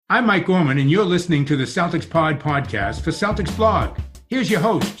I'm Mike Gorman, and you're listening to the Celtics Pod podcast for Celtics Blog. Here's your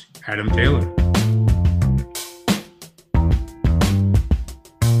host, Adam Taylor.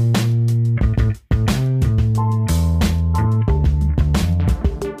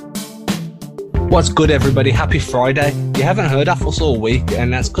 What's good, everybody? Happy Friday. You haven't heard of us all week,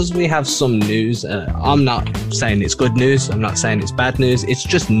 and that's because we have some news. I'm not saying it's good news. I'm not saying it's bad news. It's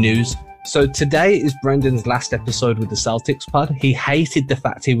just news. So today is Brendan's last episode with the Celtics pod. He hated the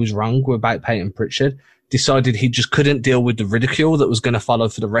fact he was wrong about Peyton Pritchard, decided he just couldn't deal with the ridicule that was going to follow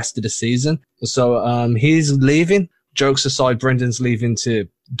for the rest of the season. So he's leaving. Jokes aside, Brendan's leaving to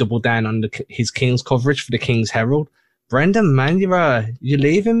double down on his Kings coverage for the Kings Herald. Brendan, man, you're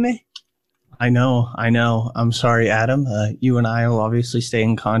leaving me? I know. I'm sorry, Adam. You and I will obviously stay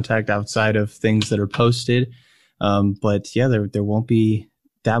in contact outside of things that are posted. But yeah, there won't be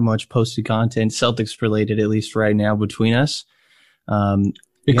that much posted content, Celtics related, at least right now, between us.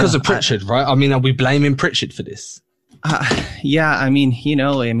 Because of Pritchard, right? I mean, are we blaming Pritchard for this? Yeah, I mean,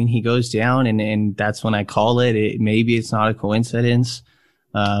 he goes down and that's when I call it. Maybe it's not a coincidence.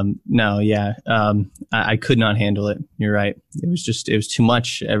 I could not handle it. You're right. It was too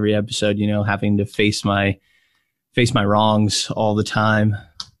much every episode, having to face my wrongs all the time.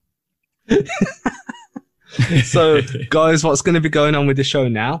 So, guys, what's going to be going on with the show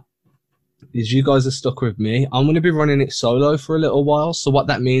now is you guys are stuck with me. I'm going to be running it solo for a little while. So what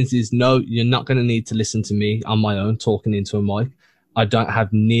that means is, no, you're not going to need to listen to me on my own talking into a mic. I don't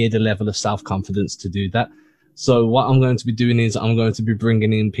have near the level of self-confidence to do that. So what I'm going to be doing is I'm going to be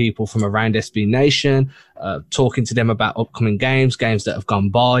bringing in people from around SB Nation, talking to them about upcoming games that have gone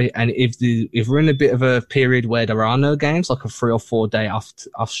by. And if we're in a bit of a period where there are no games, like a 3 or 4 day off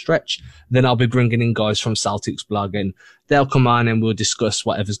stretch, then I'll be bringing in guys from Celtics Blog, and they'll come on and we'll discuss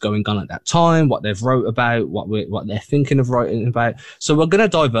whatever's going on at that time, what they've wrote about, what they're thinking of writing about. So we're going to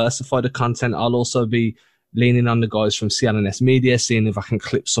diversify the content. I'll also be leaning on the guys from CLNS Media, seeing if I can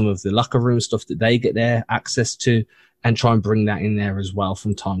clip some of the locker room stuff that they get their access to and try and bring that in there as well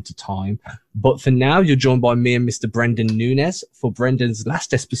from time to time. But for now, you're joined by me and Mr. Brendan Nunes for Brendan's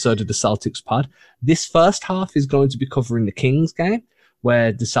last episode of the Celtics pod. This first half is going to be covering the Kings game,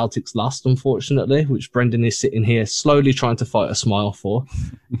 where the Celtics lost, unfortunately, which Brendan is sitting here slowly trying to fight a smile for.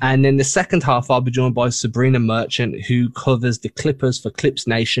 And then the second half, I'll be joined by Sabrina Merchant, who covers the Clippers for Clips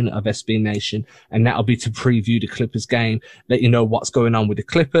Nation of SB Nation. And that'll be to preview the Clippers game, let you know what's going on with the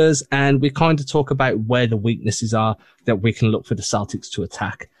Clippers. And we kind of talk about where the weaknesses are that we can look for the Celtics to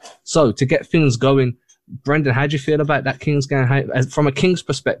attack. So to get things going, Brendan, how do you feel about that Kings game? From a Kings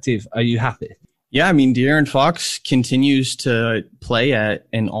perspective, are you happy? Yeah, I mean, De'Aaron Fox continues to play at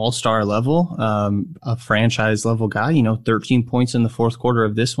an all-star level, a franchise-level guy. 13 points in the fourth quarter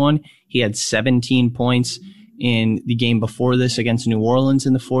of this one. He had 17 points in the game before this against New Orleans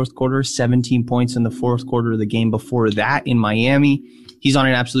in the fourth quarter, 17 points in the fourth quarter of the game before that in Miami. He's on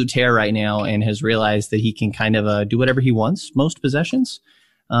an absolute tear right now and has realized that he can kind of do whatever he wants most possessions,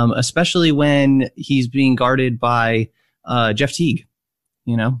 especially when he's being guarded by Jeff Teague,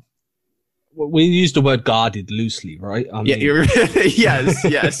 We use the word guarded loosely, right? Yes,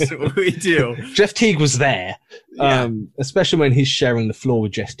 we do. Jeff Teague was there, especially when he's sharing the floor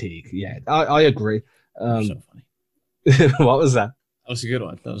with Jeff Teague. Yeah, I agree. So funny. What was that? That was a good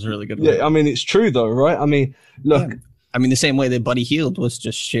one. That was a really good one. Yeah, I mean, it's true though, right? I mean, look. Yeah. I mean, the same way that Buddy Hield was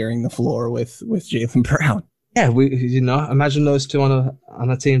just sharing the floor with Jaylen Brown. Yeah, imagine those two on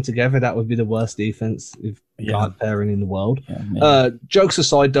a team together. That would be the worst defense guard pairing in the world. Yeah, jokes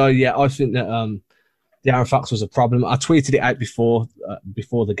aside, though, I think that De'Aaron Fox was a problem. I tweeted it out before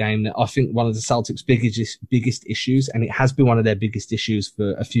the game that I think one of the Celtics' biggest issues, and it has been one of their biggest issues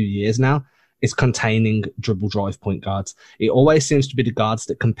for a few years now, is containing dribble drive point guards. It always seems to be the guards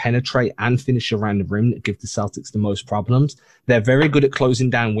that can penetrate and finish around the rim that give the Celtics the most problems. They're very good at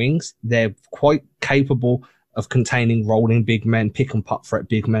closing down wings. They're quite capable of containing rolling big men, pick and pop threat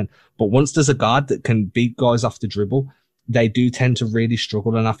big men. But once there's a guard that can beat guys off the dribble, they do tend to really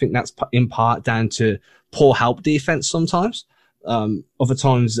struggle. And I think that's in part down to poor help defense sometimes. Other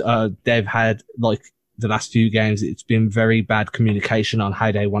times, they've had, like the last few games, it's been very bad communication on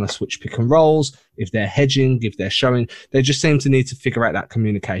how they want to switch pick and rolls, if they're hedging, if they're showing. They just seem to need to figure out that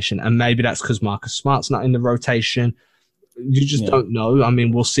communication. And maybe that's because Marcus Smart's not in the rotation. You just don't know. I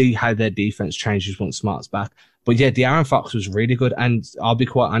mean, we'll see how their defense changes once Smart's back. But yeah, De'Aaron Fox was really good. And I'll be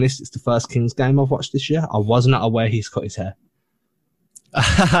quite honest, it's the first Kings game I've watched this year. I was not aware he's cut his hair.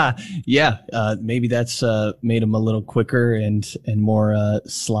 Maybe that's made him a little quicker and more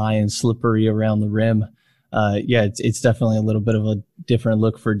sly and slippery around the rim. It's definitely a little bit of a different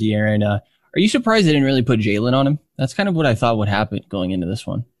look for De'Aaron. Are you surprised they didn't really put Jaylen on him? That's kind of what I thought would happen going into this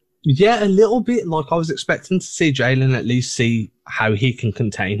one. Yeah, a little bit. Like I was expecting to see Jalen at least see how he can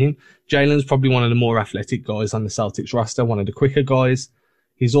contain him. Jalen's probably one of the more athletic guys on the Celtics roster, one of the quicker guys.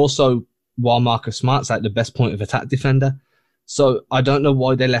 He's also, while Marcus Smart's like the best point of attack defender. So I don't know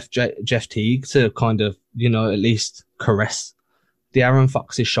why they left Jeff Teague to kind of, at least caress De'Aaron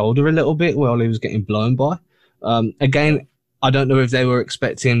Fox's shoulder a little bit while he was getting blown by. Again, I don't know if they were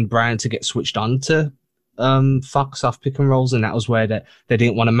expecting Brown to get switched on to Fox off pick and rolls, and that was where they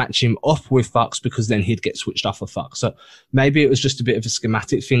didn't want to match him up with Fox because then he'd get switched off of Fox. So maybe it was just a bit of a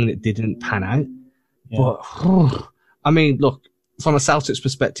schematic thing that didn't pan out. Yeah. But, I mean, look, from a Celtics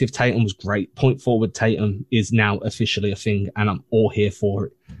perspective, Tatum was great. Point forward Tatum is now officially a thing, and I'm all here for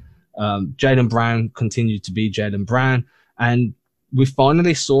it. Jaylen Brown continued to be Jaylen Brown, and we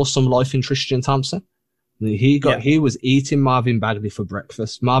finally saw some life in Tristan Thompson. He was eating Marvin Bagley for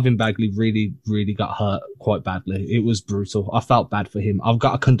breakfast. Marvin Bagley really, really got hurt quite badly. It was brutal. I felt bad for him. I've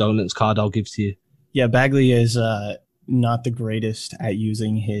got a condolence card I'll give to you. Yeah, Bagley is not the greatest at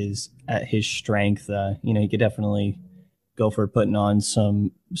using his strength. He could definitely go for putting on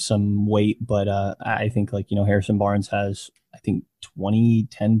some weight, but I think Harrison Barnes has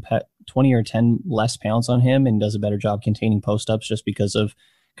 20 or 10 less pounds on him and does a better job containing post-ups just because of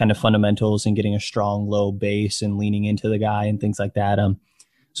kind of fundamentals and getting a strong low base and leaning into the guy and things like that.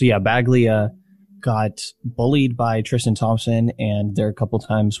 Bagley got bullied by Tristan Thompson, and there are a couple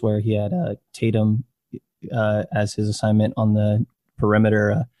times where he had Tatum as his assignment on the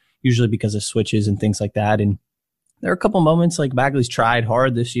perimeter, usually because of switches and things like that. And there are a couple moments like Bagley's tried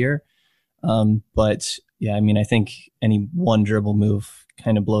hard this year, but yeah, I mean, I think any one dribble move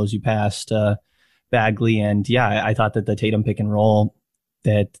kind of blows you past Bagley. And yeah, I thought that the Tatum pick and roll,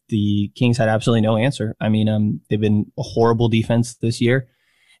 that the Kings had absolutely no answer. I mean, they've been a horrible defense this year,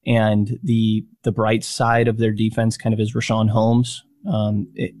 and the bright side of their defense kind of is Rashawn Holmes.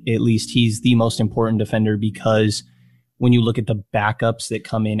 At least he's the most important defender, because when you look at the backups that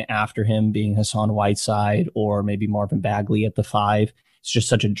come in after him, being Hassan Whiteside or maybe Marvin Bagley at the 5, it's just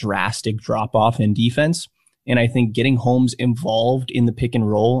such a drastic drop off in defense. And I think getting Holmes involved in the pick and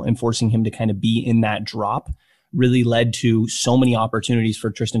roll and forcing him to kind of be in that drop really led to so many opportunities for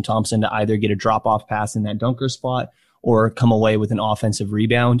Tristan Thompson to either get a drop-off pass in that dunker spot or come away with an offensive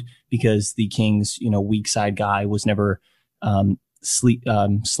rebound, because the Kings, weak side guy was never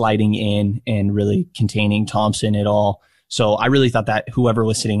sliding in and really containing Thompson at all. So I really thought that whoever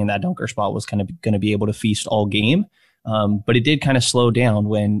was sitting in that dunker spot was kind of going to be able to feast all game. But it did kind of slow down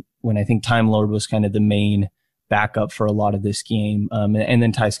when I think Time Lord was kind of the main backup for a lot of this game. And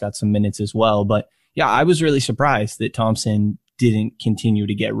then Tice got some minutes as well. But yeah, I was really surprised that Thompson didn't continue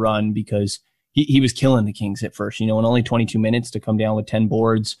to get run, because he was killing the Kings at first, in only 22 minutes to come down with 10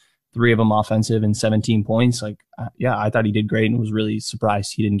 boards, 3 of them offensive and 17 points. I thought he did great, and was really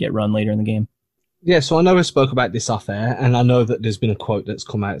surprised he didn't get run later in the game. Yeah, so I know we spoke about this off air, and I know that there's been a quote that's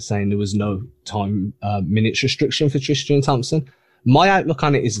come out saying there was no time minutes restriction for Tristan Thompson. My outlook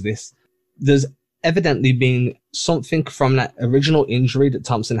on it is this. There's evidently been something from that original injury that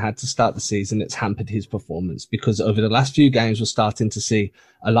Thompson had to start the season that's hampered his performance, because over the last few games, we're starting to see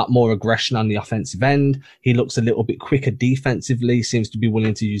a lot more aggression on the offensive end. He looks a little bit quicker defensively, seems to be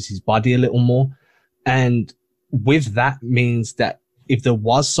willing to use his body a little more. And with that means that if there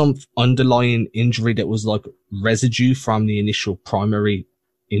was some underlying injury that was like residue from the initial primary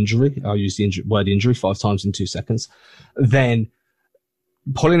injury, I'll use the word injury 5 times in 2 seconds, then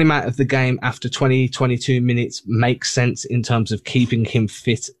pulling him out of the game after 22 minutes makes sense in terms of keeping him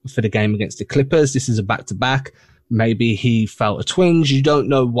fit for the game against the Clippers. This is a back-to-back. Maybe he felt a twinge. You don't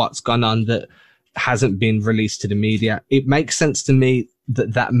know what's gone on that hasn't been released to the media. It makes sense to me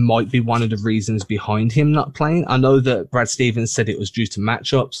that might be one of the reasons behind him not playing. I know that Brad Stevens said it was due to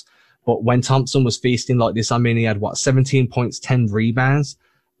matchups, but when Thompson was feasting like this, he had 17 points, 10 rebounds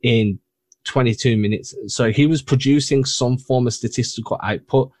in 22 minutes. So he was producing some form of statistical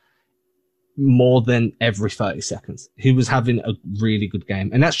output more than every 30 seconds. He was having a really good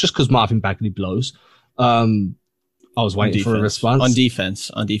game. And that's just because Marvin Bagley blows. I was waiting for a response. On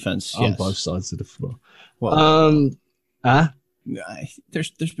defense, yes. On both sides of the floor. Well,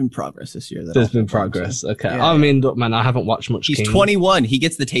 there's been progress this year. There's been progress. Okay. Yeah. I mean, look, man, I haven't watched much. He's Kings. 21. He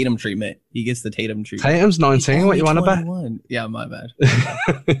gets the Tatum treatment. Tatum's 19. What you want about? Yeah, my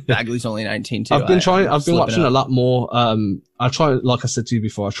bad. Bagley's only 19 too. I've been watching a lot more. I try, like I said to you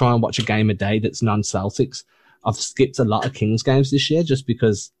before, I try and watch a game a day that's non-Celtics. I've skipped a lot of Kings games this year just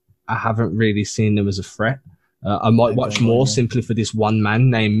because I haven't really seen them as a threat. I might watch more simply for this one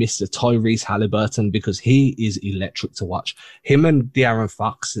man named Mr. Tyrese Halliburton, because he is electric to watch. Him and De'Aaron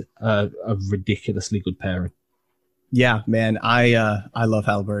Fox are a ridiculously good pairing. Yeah, man, I love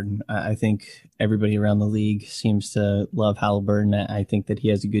Halliburton. I think everybody around the league seems to love Halliburton. I think that he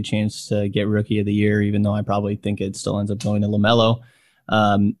has a good chance to get Rookie of the Year, even though I probably think it still ends up going to LaMelo.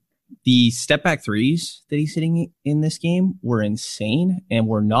 The step back threes that he's hitting in this game were insane and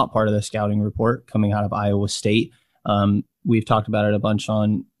were not part of the scouting report coming out of Iowa State. We've talked about it a bunch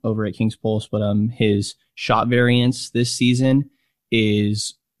on over at King's Pulse, but his shot variance this season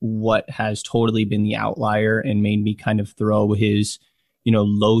is what has totally been the outlier and made me kind of throw his,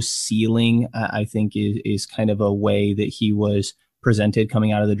 low ceiling, I think is kind of a way that he was presented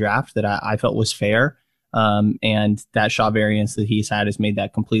coming out of the draft that I felt was fair. And that shot variance that he's had has made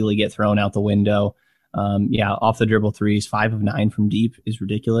that completely get thrown out the window. Off the dribble threes, 5 of 9 from deep is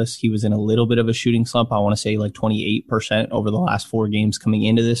ridiculous. He was in a little bit of a shooting slump. I want to say like 28% over the last 4 games coming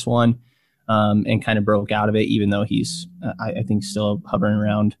into this one, and kind of broke out of it, even though he's, I think, still hovering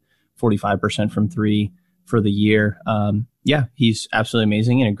around 45% from 3 for the year. He's absolutely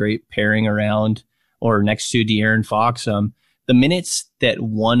amazing and a great pairing around or next to De'Aaron Fox. The minutes that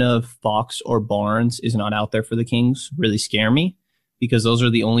one of Fox or Barnes is not out there for the Kings really scare me, because those are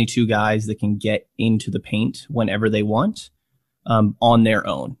the only 2 guys that can get into the paint whenever they want, on their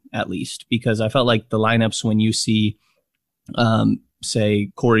own, at least. Because I felt like the lineups when you see,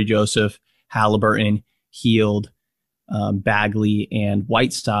 say, Corey Joseph, Halliburton, Hield, Bagley, and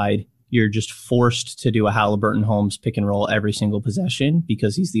Whiteside, you're just forced to do a Halliburton Holmes pick and roll every single possession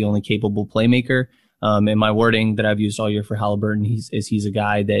because he's the only capable playmaker. And my wording that I've used all year for Halliburton he's a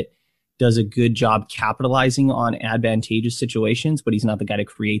guy that does a good job capitalizing on advantageous situations, but he's not the guy to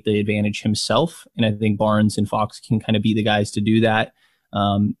create the advantage himself. And I think Barnes and Fox can kind of be the guys to do that.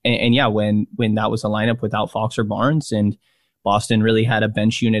 When that was a lineup without Fox or Barnes, and Boston really had a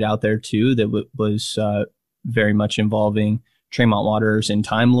bench unit out there too that was very much involving Tremont Waters and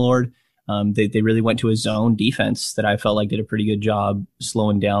Time Lord. They really went to a zone defense that I felt like did a pretty good job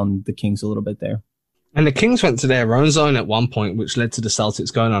slowing down the Kings a little bit there. And the Kings went to their own zone at one point, which led to the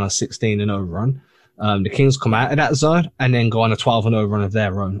Celtics going on a 16-0 run. The Kings come out of that zone and then go on a 12-0 run of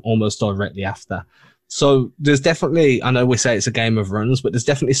their own almost directly after. So there's definitely, I know we say it's a game of runs, but there's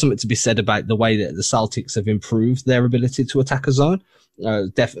definitely something to be said about the way that the Celtics have improved their ability to attack a zone.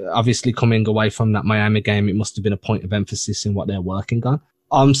 Obviously coming away from that Miami game, it must have been a point of emphasis in what they're working on.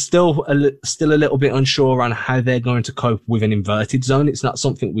 I'm still a little bit unsure on how they're going to cope with an inverted zone. It's not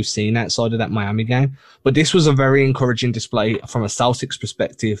something we've seen outside of that Miami game, but this was a very encouraging display from a Celtics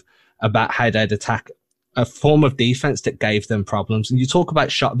perspective about how they'd attack a form of defense that gave them problems. And you talk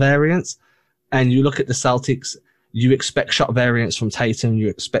about shot variance and you look at the Celtics, you expect shot variance from Tatum, you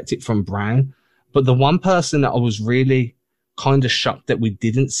expect it from Brown, but the one person that I was really kind of shocked that we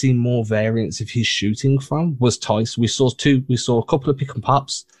didn't see more variance of his shooting from was Tice. We saw a couple of pick and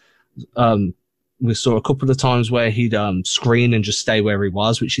pops. We saw a couple of times where he'd screen and just stay where he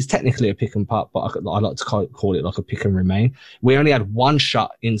was, which is technically a pick and pop, but I like to call it like a pick and remain. We only had 1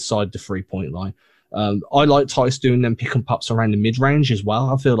 shot inside the 3-point line. I like Tice doing them pick and pops around the mid range as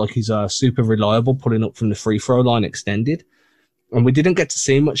well. I feel like he's super reliable pulling up from the free throw line extended. And we didn't get to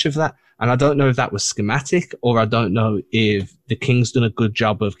see much of that. And I don't know if that was schematic, or I don't know if the Kings done a good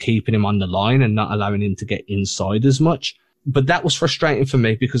job of keeping him on the line and not allowing him to get inside as much. But that was frustrating for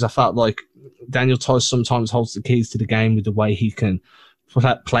me because I felt like Daniel Tice sometimes holds the keys to the game with the way he can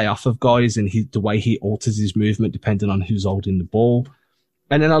play off of guys and the way he alters his movement depending on who's holding the ball.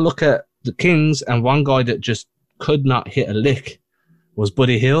 And then I look at the Kings, and one guy that just could not hit a lick was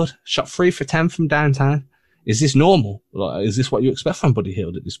Buddy Hield. Shot 3 for 10 from downtown. Is this normal? Like, is this what you expect from Buddy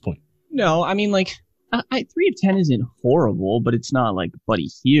Hield at this point? No, I mean, like, 3 of 10 isn't horrible, but it's not like Buddy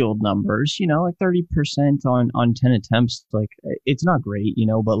Hield numbers, like 30% on 10 attempts. Like, it's not great,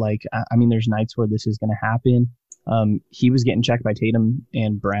 but like, I mean, there's nights where this is going to happen. He was getting checked by Tatum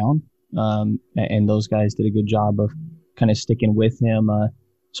and Brown, and those guys did a good job of kind of sticking with him.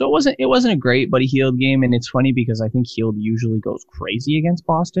 So it wasn't a great Buddy Hield game, and it's funny because I think Hield usually goes crazy against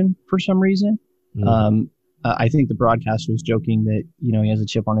Boston for some reason. Mm-hmm. I think the broadcast was joking that, he has a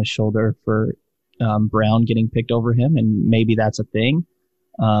chip on his shoulder for Brown getting picked over him, and maybe that's a thing.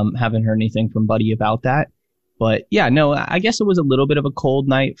 Haven't heard anything from Buddy about that. But yeah, no, I guess it was a little bit of a cold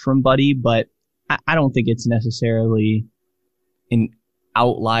night from Buddy, but I don't think it's necessarily an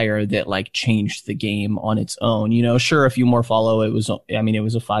outlier that like changed the game on its own. Sure, if you more follow, it was a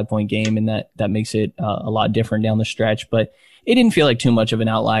 5-point game, and that makes it a lot different down the stretch, but it didn't feel like too much of an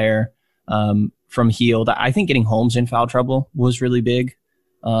outlier. From Hield. I think getting Holmes in foul trouble was really big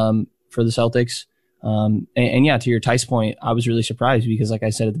for the Celtics. And yeah, to your Tice point, I was really surprised because, like I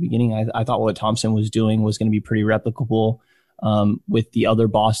said at the beginning, I thought what Thompson was doing was going to be pretty replicable with the other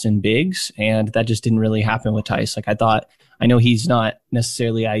Boston bigs, and that just didn't really happen with Theis. Like I know he's not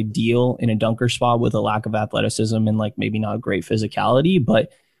necessarily ideal in a dunker spot with a lack of athleticism and like maybe not great physicality,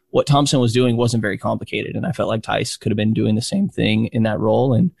 but what Thompson was doing wasn't very complicated. And I felt like Theis could have been doing the same thing in that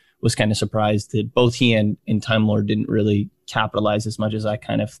role, and was kind of surprised that both he and Time Lord didn't really capitalize as much as I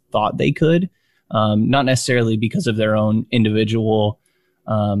kind of thought they could. Not necessarily because of their own individual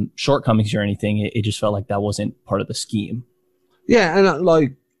shortcomings or anything. It just felt like that wasn't part of the scheme. Yeah,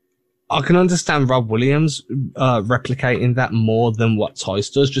 and I can understand Rob Williams replicating that more than what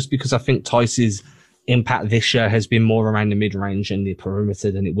Theis does, just because I think Theis's impact this year has been more around the mid-range and the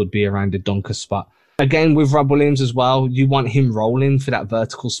perimeter than it would be around the dunker spot. Again, with Rob Williams as well, you want him rolling for that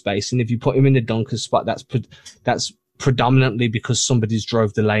vertical space, and if you put him in the dunker spot, that's predominantly because somebody's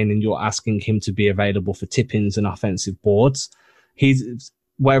drove the lane and you're asking him to be available for tip-ins and offensive boards.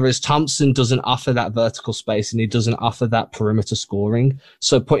 Whereas Thompson doesn't offer that vertical space and he doesn't offer that perimeter scoring.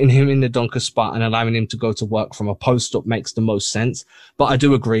 So putting him in the dunker spot and allowing him to go to work from a post up makes the most sense. But I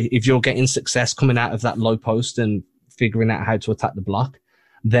do agree, if you're getting success coming out of that low post and figuring out how to attack the block,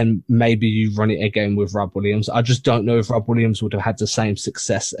 then maybe you run it again with Rob Williams. I just don't know if Rob Williams would have had the same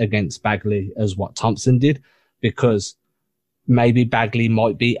success against Bagley as what Thompson did, because maybe Bagley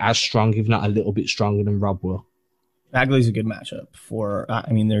might be as strong, if not a little bit stronger than Rob will. Bagley's a good matchup for,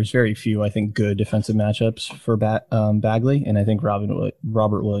 there's very few, I think, good defensive matchups for Bagley, and I think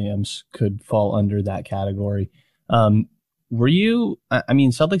Robert Williams could fall under that category. Celtics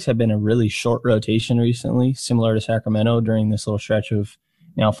have been a really short rotation recently, similar to Sacramento during this little stretch of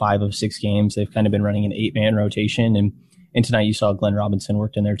 5 of 6 games. They've kind of been running an 8-man rotation, and tonight you saw Glenn Robinson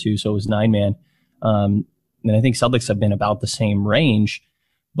worked in there too, so it was 9-man. And I think Celtics have been about the same range,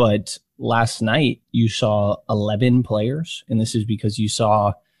 but last night you saw 11 players, and this is because you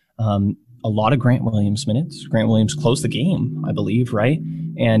saw a lot of Grant Williams minutes. Grant Williams closed the game, I believe, right?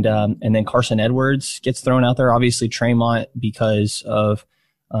 And then Carson Edwards gets thrown out there. Obviously, Tremont, because of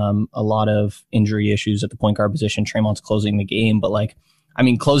a lot of injury issues at the point guard position, Tremont's closing the game. But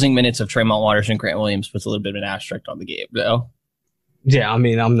closing minutes of Tremont Waters and Grant Williams puts a little bit of an asterisk on the game, though. Yeah,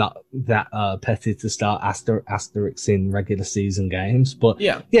 I'm not that petty to start asterisks in regular season games, but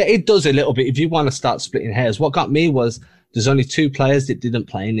yeah, it does a little bit. If you want to start splitting hairs, what got me was there's only 2 players that didn't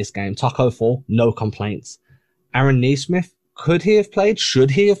play in this game. Taco Fall, no complaints. Aaron Nesmith, could he have played?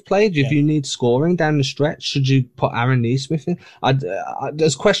 Should he have played? If you need scoring down the stretch, should you put Aaron Nesmith in?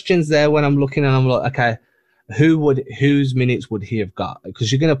 There's questions there when I'm looking and I'm like, okay, whose minutes would he have got?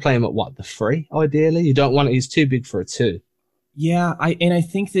 Because you're going to play him at the 3, ideally. You don't want it. He's too big for a 2. Yeah, I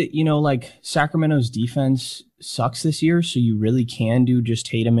think that, Sacramento's defense sucks this year, so you really can do just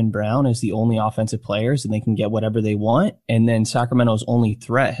Tatum and Brown as the only offensive players, and they can get whatever they want. And then Sacramento's only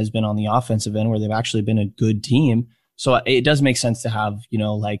threat has been on the offensive end, where they've actually been a good team. So it does make sense to have,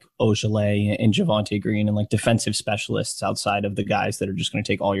 Ojeleye and Javonte Green and defensive specialists outside of the guys that are just going to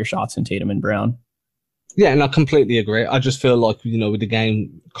take all your shots in Tatum and Brown. Yeah, and I completely agree. I just feel like, with the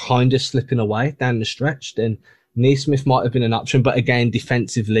game kind of slipping away down the stretch, then Nesmith might have been an option, but again,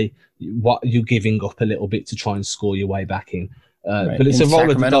 defensively, what you're giving up a little bit to try and score your way back in. Right. But it's a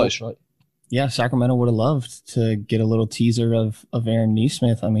roll of the dice, right? Yeah, Sacramento would have loved to get a little teaser of Aaron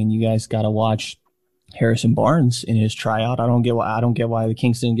Nesmith. You guys got to watch Harrison Barnes in his tryout. I don't get why the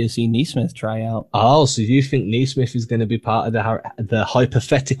Kings didn't get to see Nesmith try out. Oh, so you think Nesmith is going to be part of the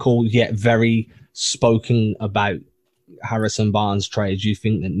hypothetical yet very spoken about Harrison Barnes trade? You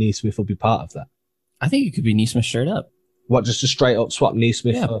think that Nesmith will be part of that? I think it could be Nesmith straight up. What, just a straight up swap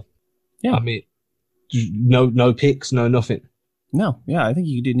Nesmith? Yeah. Yeah. No picks, no nothing. No, yeah, I think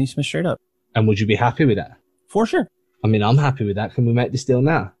you could do Nesmith straight up. And would you be happy with that? For sure. I'm happy with that. Can we make this deal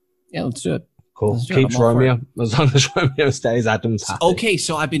now? Yeah, let's do it. Cool. Keeps Romeo. As long as Romeo stays, Adam's happy. Okay,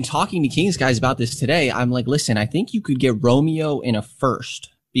 so I've been talking to Kings guys about this today. I'm like, listen, I think you could get Romeo in a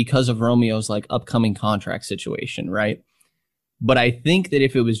first because of Romeo's upcoming contract situation, right? But I think that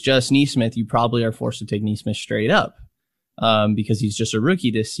if it was just Nesmith, you probably are forced to take Nesmith straight up because he's just a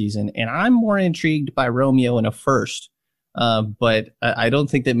rookie this season. And I'm more intrigued by Romeo in a first. But I don't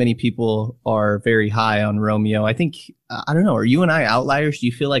think that many people are very high on Romeo. I think, I don't know, are you and I outliers? Do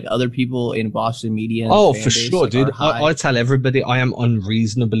you feel like other people in Boston media? Oh, for sure, dude. I tell everybody I am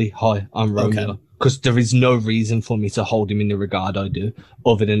unreasonably high on Romeo because there is no reason for me to hold him in the regard I do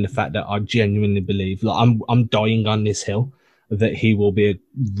other than the fact that I genuinely believe, I'm dying on this hill, that he will be a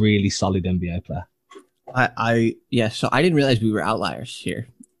really solid NBA player. So I didn't realize we were outliers here,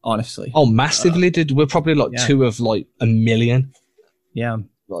 honestly. Oh, massively, dude. We're probably 2 of 1 million. Yeah.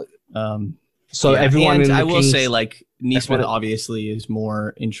 So everyone and in the I will Kings, say, like, Neesmith everyone- obviously is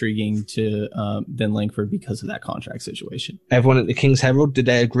more intriguing to than Langford because of that contract situation. everyone at the King's Herald, did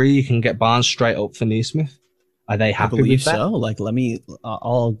they agree you can get Barnes straight up for Neesmith? Are they I happy believe with that? so. Like,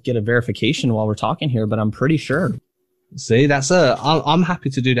 I'll get a verification while we're talking here, but I'm pretty sure. See, I'm happy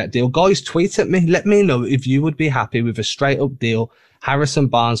to do that deal. Guys, tweet at me. Let me know if you would be happy with a straight up deal. Harrison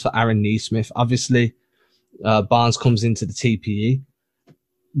Barnes for Aaron Neesmith. Obviously, Barnes comes into the TPE,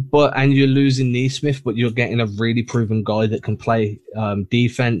 and you're losing Neesmith, but you're getting a really proven guy that can play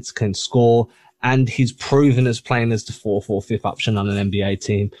defense, can score, and he's proven as playing as the fourth or fifth option on an NBA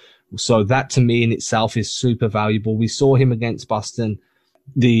team. So that to me in itself is super valuable. We saw him against Boston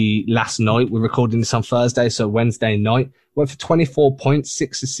the last night. We're recording this on Thursday, so Wednesday night. Went for 24 points,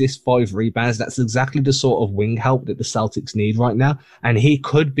 6 assists, 5 rebounds. That's exactly the sort of wing help that the Celtics need right now. And he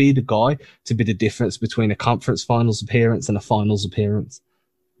could be the guy to be the difference between a conference finals appearance and a finals appearance.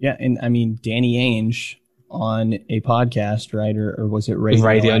 Yeah, and I mean, Danny Ainge on a podcast, right? Or was it radio?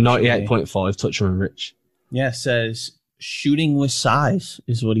 Radio, actually? 98.5, Toucher and Rich. Yeah, says shooting with size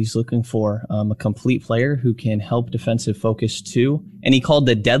is what he's looking for. A complete player who can help defensive focus too. And he called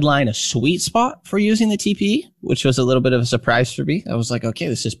the deadline a sweet spot for using the TPE, which was a little bit of a surprise for me. I was like, okay,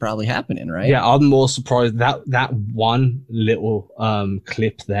 this is probably happening, right? Yeah, I'm more surprised that one little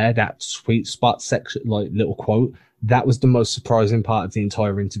clip there, that sweet spot section, like little quote, that was the most surprising part of the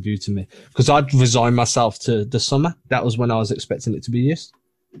entire interview to me, because I'd resigned myself to the summer. That was when I was expecting it to be used.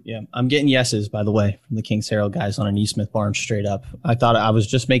 Yeah, I'm getting yeses, by the way, from the Kings Herald guys on a Neesmith Barnes straight up. I thought I was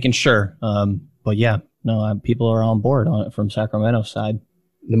just making sure. But yeah, no, people are on board on it from Sacramento's side.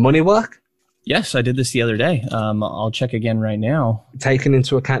 The money work? Yes, I did this the other day. I'll check again right now. Taking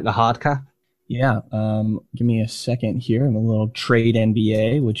into account the hard cap? Yeah, give me a second here. I'm a little Trade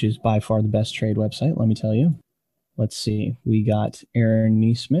NBA, which is by far the best trade website, let me tell you. Let's see. We got Aaron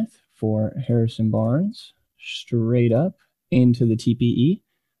Neesmith for Harrison Barnes straight up into the TPE.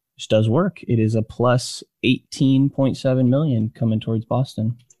 Which does work. It is a plus 18.7 million coming towards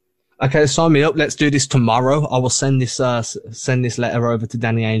Boston. Okay, sign me up. Let's do this tomorrow. I will send this letter over to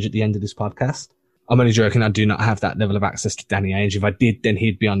Danny Ainge at the end of this podcast. I'm only joking. I do not have that level of access to Danny Ainge. If I did, then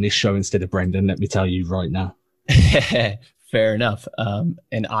he'd be on this show instead of Brendan. Let me tell you right now. Fair enough.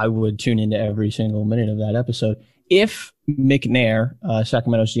 And I would tune into every single minute of that episode. If McNair,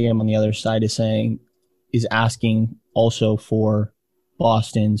 Sacramento's GM on the other side, is asking also for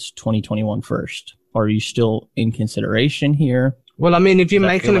Boston's 2021 first, are you still in consideration here? Well, I mean, if you're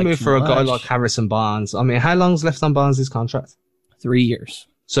making a like move for a guy like Harrison Barnes, I mean, how long's left on Barnes' contract? 3 years.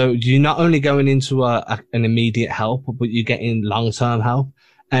 So you're not only going into an immediate help, but you're getting long-term help.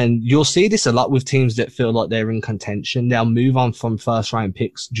 And you'll see this a lot with teams that feel like they're in contention. They'll move on from first-round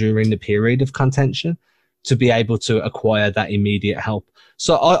picks during the period of contention to be able to acquire that immediate help.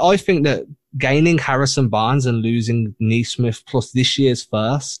 So I think that gaining Harrison Barnes and losing Neesmith plus this year's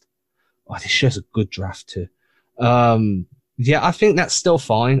first, this year's a good draft too. Yeah, I think that's still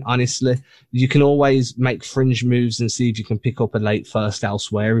fine, honestly. You can always make fringe moves and see if you can pick up a late first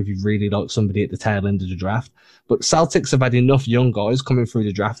elsewhere if you really like somebody at the tail end of the draft. But Celtics have had enough young guys coming through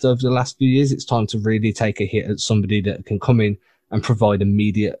the draft over the last few years. It's time to really take a hit at somebody that can come in and provide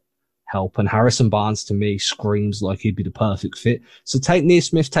immediate help. And Harrison Barnes, to me, screams like he'd be the perfect fit. So take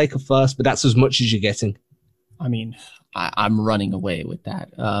Neesmith, take a first, but that's as much as you're getting. I mean, I'm running away with that.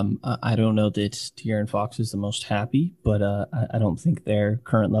 I don't know that De'Aaron Fox is the most happy, but I don't think their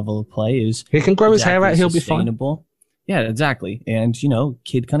current level of play is. He can grow his hair out. He'll be fine. Yeah, exactly. And,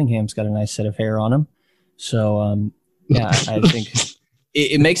 Kid Cunningham's got a nice set of hair on him. So, yeah, I think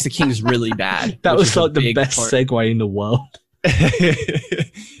it makes the Kings really bad. That was like the best segue in the world.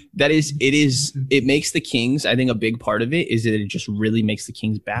 It makes the Kings, I think a big part of it is that it just really makes the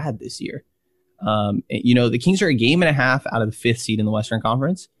Kings bad this year. The Kings are a game and a half out of the 5th seed in the Western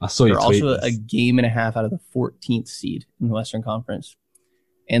Conference. I saw you tweet. They're also a game and a half out of the 14th seed in the Western Conference.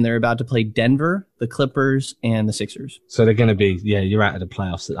 And they're about to play Denver, the Clippers, and the Sixers. So they're going to be, you're out of the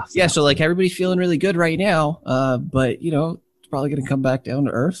playoffs. Yeah, so like everybody's feeling really good right now. But, it's probably going to come back down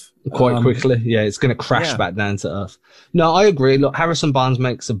to earth. Quite quickly. Yeah, it's going to crash back down to earth. No, I agree. Look, Harrison Barnes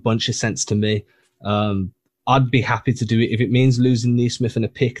makes a bunch of sense to me. I'd be happy to do it. If it means losing Neesmith and a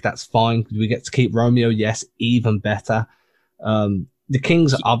pick, that's fine. We get to keep Romeo, yes, even better. The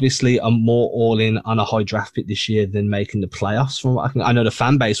Kings obviously are more all in on a high draft pick this year than making the playoffs. From what I know the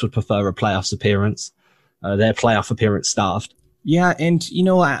fan base would prefer a playoffs appearance. Their playoff appearance starved. Yeah, and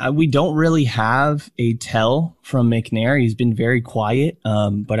we don't really have a tell from McNair. He's been very quiet.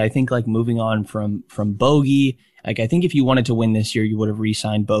 But I think like moving on from Bogey, like I think if you wanted to win this year, you would have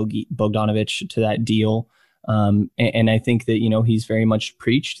re-signed Bogdanovich to that deal. And I think that he's very much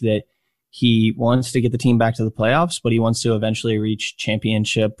preached that He wants to get the team back to the playoffs, but he wants to eventually reach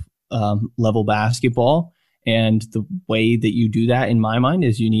championship level basketball. And the way that you do that, in my mind,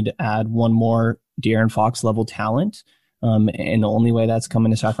 is you need to add one more De'Aaron Fox level talent. And the only way that's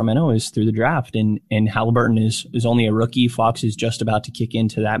coming to Sacramento is through the draft. And Halliburton is only a rookie. Fox is just about to kick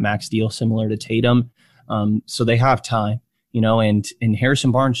into that max deal, similar to Tatum. So they have time, and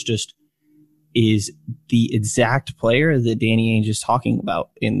Harrison Barnes just is the exact player that Danny Ainge is talking about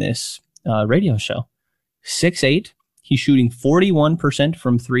in this radio show. 6'8", he's shooting 41%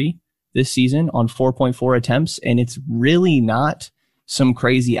 from three this season on 4.4 attempts, and it's really not some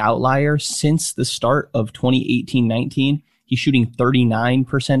crazy outlier. Since the start of 2018-19, he's shooting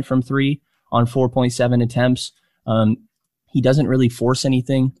 39% from three on 4.7 attempts. He doesn't really force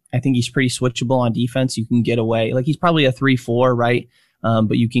anything. I think he's pretty switchable on defense. You can get away. Like, he's probably a 3-4, right?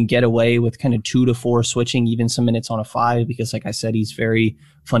 But you can get away with kind of 2 to 4 switching, even some minutes on a 5, because like I said, he's very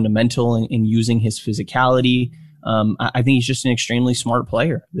fundamental in using his physicality. I think he's just an extremely smart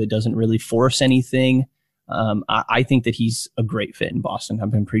player that doesn't really force anything. I think that he's a great fit in Boston.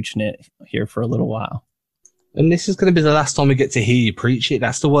 I've been preaching it here for a little while. And this is going to be the last time we get to hear you preach it.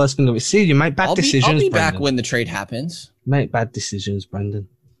 That's the worst thing that we see. You make bad decisions. I'll be Brendan. back when the trade happens. Make bad decisions, Brendan.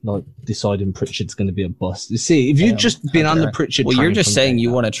 Like deciding Pritchard's going to be a bust. You see, if you've just been on the Pritchard well, train you're just saying you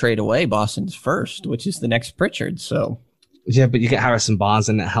out. want to trade away Boston's first, which is the next Pritchard. So Yeah, but you get Harrison Barnes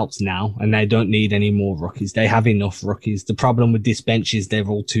and it helps now, and they don't need any more rookies. They have enough rookies. The problem with this bench is they're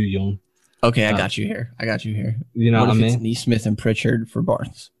all too young. okay, I got you here. You know what I if mean? it's Neesmith and Pritchard for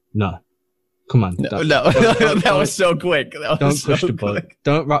Barnes? No. Come on. No, don't- that was so quick. Don't push the boat.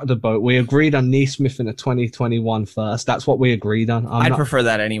 Don't rock the boat. We agreed on Neesmith in a 2021 first. That's what we agreed on. I'd prefer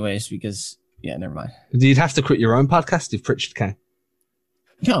that anyways because, yeah, never mind. You'd have to quit your own podcast if Pritchard came.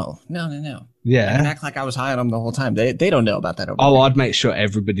 No. I Yeah. can act like I was high on them the whole time. They don't know about that. Over Oh, there. I'd make sure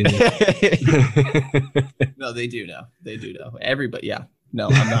everybody knew. No, they do know. Everybody, yeah. No,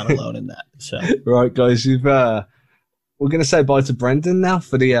 I'm not alone in that. So Right, guys. We're going to say bye to Brendan now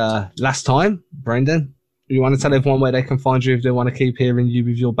for the last time. Brendan, you want to tell everyone where they can find you if they want to keep hearing you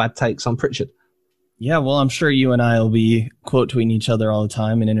with your bad takes on Pritchard? Yeah, well, I'm sure you and I will be quote tweeting each other all the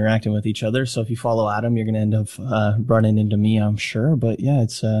time and interacting with each other. So if you follow Adam, you're going to end up running into me, I'm sure. But yeah,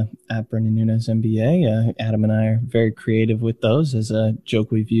 it's at Brendan Nunes NBA. Adam and I are very creative with those, as a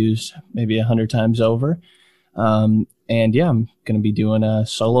joke we've used maybe 100 times over. And yeah, I'm going to be doing a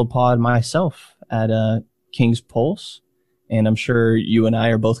solo pod myself at King's Pulse. And I'm sure you and I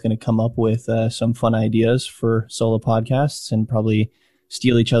are both going to come up with some fun ideas for solo podcasts and probably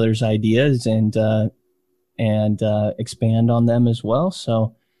steal each other's ideas and expand on them as well.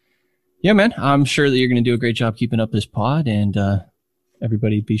 So, yeah, man, I'm sure that you're going to do a great job keeping up this pod, and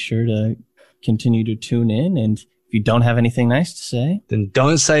everybody be sure to continue to tune in. And if you don't have anything nice to say, Then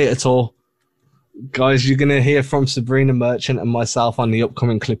don't say it at all. Guys, you're going to hear from Sabrina Merchant and myself on the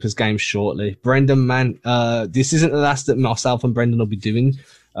upcoming Clippers game shortly. Brendan, man, this isn't the last that myself and Brendan will be doing.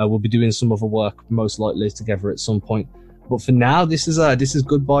 We'll be doing some other work, most likely together at some point. But for now, this is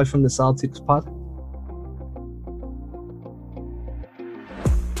goodbye from the Celtics pod.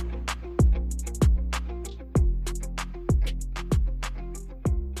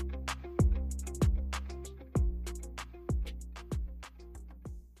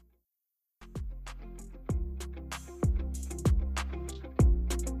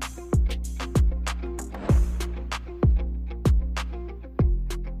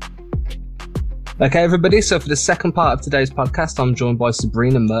 Okay, everybody. So for the second part of today's podcast, I'm joined by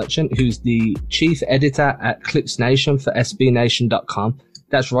Sabrina Merchant, who's the chief editor at Clips Nation for SBNation.com.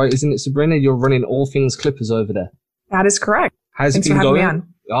 That's right, isn't it, Sabrina? You're running all things Clippers over there. That is correct. How's Thanks it been for having going? me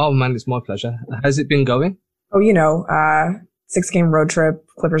on. Oh man, it's my pleasure. How's it been going? Oh, 6-game road trip.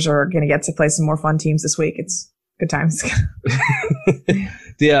 Clippers are going to get to play some more fun teams this week. It's good times.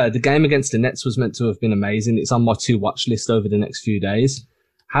 The game against the Nets was meant to have been amazing. It's on my to watch list over the next few days.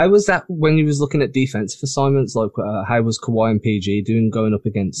 How was that when you was looking at defensive assignments? Like, how was Kawhi and PG doing going up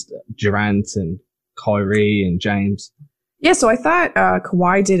against Durant and Kyrie and James? Yeah, so I thought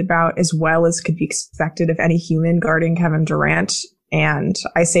Kawhi did about as well as could be expected of any human guarding Kevin Durant. And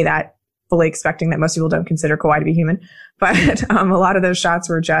I say that fully expecting that most people don't consider Kawhi to be human. But a lot of those shots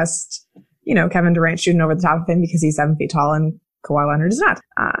were just, Kevin Durant shooting over the top of him because he's 7 feet tall and Kawhi Leonard is not.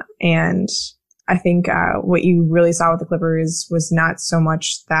 And I think what you really saw with the Clippers was not so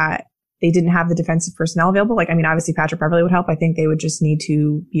much that they didn't have the defensive personnel available. Obviously Patrick Beverley would help. I think they would just need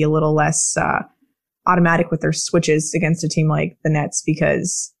to be a little less automatic with their switches against a team like the Nets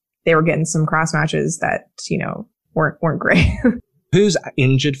because they were getting some cross matches that, weren't great. Who's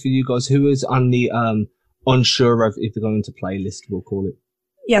injured for you guys? Who is on the unsure of if they're going to play list, we'll call it?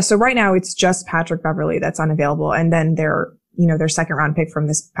 Yeah, so right now it's just Patrick Beverley that's unavailable, and then their second round pick from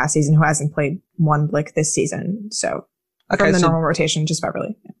this past season who hasn't played one lick this season. So from the normal rotation, just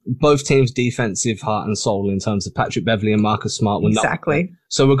Beverley. Both teams' defensive heart and soul in terms of Patrick Beverley and Marcus Smart were exactly. Not.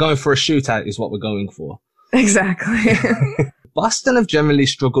 So we're going for a shootout is what we're going for. Exactly. Boston have generally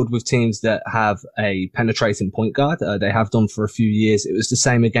struggled with teams that have a penetrating point guard. They have done for a few years. It was the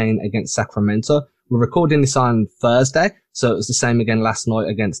same again against Sacramento. We're recording this on Thursday, so it was the same again last night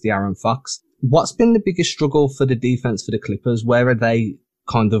against De'Aaron Fox. What's been the biggest struggle for the defense for the Clippers? Where are they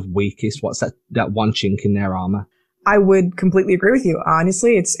kind of weakest? What's that one chink in their armor? I would completely agree with you.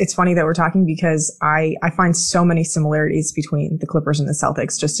 Honestly, it's funny that we're talking because I find so many similarities between the Clippers and the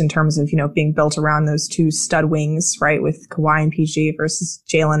Celtics, just in terms of, being built around those two stud wings, right? With Kawhi and PG versus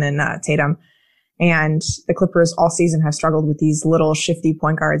Jalen and Tatum. And the Clippers all season have struggled with these little shifty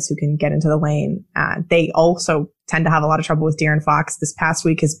point guards who can get into the lane. They also tend to have a lot of trouble with De'Aaron Fox. This past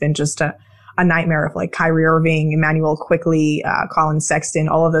week has been just a nightmare of like Kyrie Irving, Emmanuel Quickley, Colin Sexton,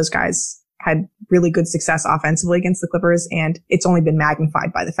 all of those guys had really good success offensively against the Clippers, and it's only been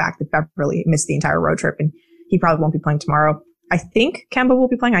magnified by the fact that Beverley missed the entire road trip, and he probably won't be playing tomorrow. I think Kemba will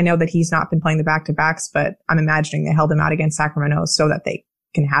be playing. I know that he's not been playing the back-to-backs, but I'm imagining they held him out against Sacramento so that they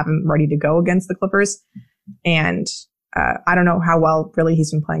can have him ready to go against the Clippers. And I don't know how well really he's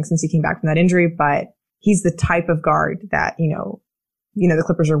been playing since he came back from that injury, but he's the type of guard that, the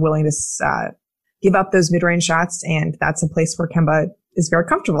Clippers are willing to give up those mid-range shots, and that's a place where Kemba is very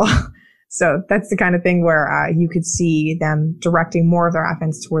comfortable. So that's the kind of thing where you could see them directing more of their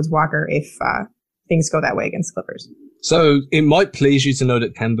offense towards Walker if things go that way against the Clippers. So it might please you to know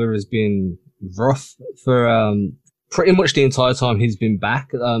that Kemba has been rough for pretty much the entire time he's been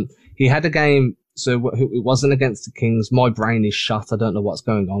back. He had a game, so it wasn't against the Kings. My brain is shut. I don't know what's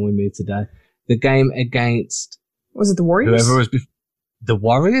going on with me today. The game against... Was it the Warriors? Whoever was before. The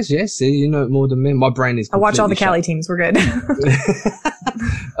Warriors, yes. See, you know it more than me. My brain is. I watch all the Cali teams. We're good.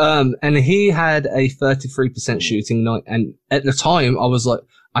 And he had a 33% shooting night. And at the time, I was like,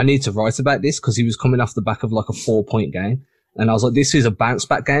 I need to write about this because he was coming off the back of like a 4-point game. And I was like, this is a bounce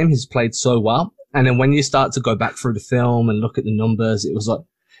back game. He's played so well. And then when you start to go back through the film and look at the numbers, it was like,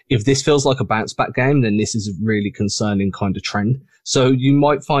 if this feels like a bounce back game, then this is a really concerning kind of trend. So you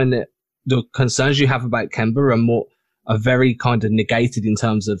might find that the concerns you have about Kemba are very kind of negated in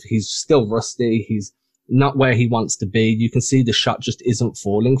terms of he's still rusty. He's not where he wants to be. You can see the shot just isn't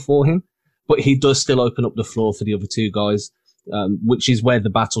falling for him, but he does still open up the floor for the other two guys, which is where the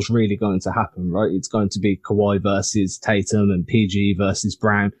battle's really going to happen, right? It's going to be Kawhi versus Tatum and PG versus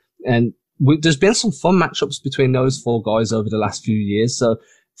Brown. And there's been some fun matchups between those four guys over the last few years. So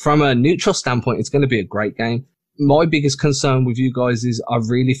from a neutral standpoint, it's going to be a great game. My biggest concern with you guys is I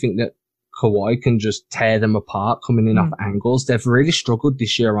really think that Kawhi can just tear them apart coming in off angles. They've really struggled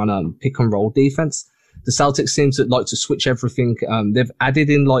this year on pick and roll defense. The Celtics seem to like to switch everything. They've added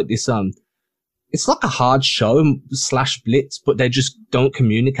in like this, it's like a hard show / blitz, but they just don't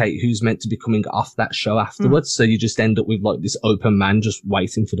communicate who's meant to be coming off that show afterwards. So you just end up with like this open man just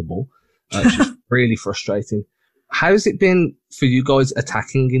waiting for the ball. It's just really frustrating. How's it been for you guys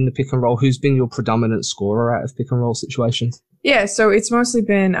attacking in the pick and roll? Who's been your predominant scorer out of pick and roll situations? Yeah, so it's mostly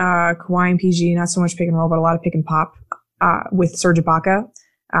been Kawhi and PG, not so much pick and roll, but a lot of pick and pop with Serge Ibaka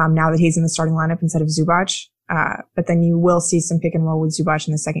now that he's in the starting lineup instead of Zubac. But then you will see some pick and roll with Zubac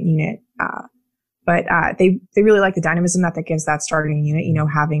in the second unit. But they really like the dynamism that gives that starting unit,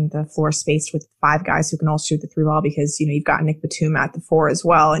 having the floor spaced with 5 guys who can all shoot the 3 ball because, you've got Nick Batum at the 4 as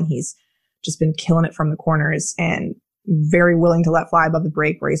well, and he's just been killing it from the corners and very willing to let fly above the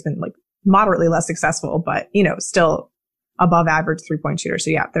break where he's been like moderately less successful, but, still above average 3-point shooter. So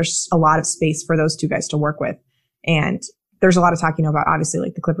yeah, there's a lot of space for those two guys to work with. And there's a lot of talk, about obviously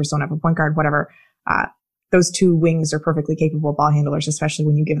like the Clippers don't have a point guard, whatever. Those 2 wings are perfectly capable ball handlers, especially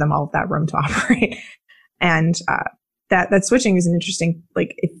when you give them all of that room to operate. And that switching is an interesting,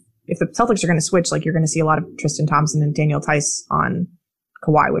 like if the Celtics are going to switch, like you're going to see a lot of Tristan Thompson and Daniel Tice on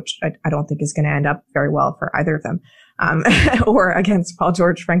Kawhi, which I don't think is going to end up very well for either of them, or against Paul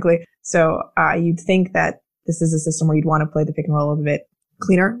George, frankly. So you'd think that this is a system where you'd want to play the pick and roll a little bit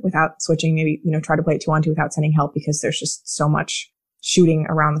cleaner without switching, maybe, try to play it 2-on-2 without sending help because there's just so much shooting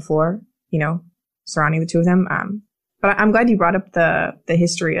around the floor, surrounding the two of them. But I'm glad you brought up the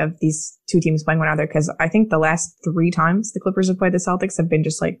history of these 2 teams playing one another because I think the last 3 times the Clippers have played the Celtics have been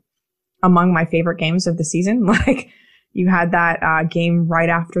just like among my favorite games of the season. Like you had that game right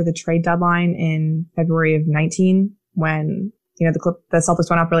after the trade deadline in February of 19 when, the Celtics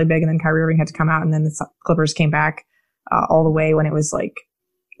went up really big and then Kyrie Irving had to come out and then the Clippers came back all the way when it was like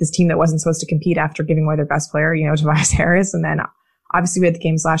this team that wasn't supposed to compete after giving away their best player, Tobias Harris. And then Obviously, we had the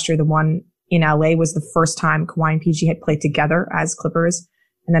games last year. The one in LA was the first time Kawhi and PG had played together as Clippers,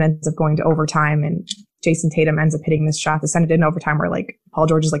 and then ends up going to overtime, and Jason Tatum ends up hitting this shot that sent it in overtime where like Paul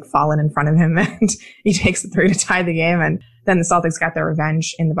George is like falling in front of him and he takes the three to tie the game. And then the Celtics got their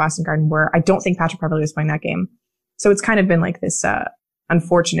revenge in the Boston Garden where I don't think Patrick Beverley was playing that game. So it's kind of been like this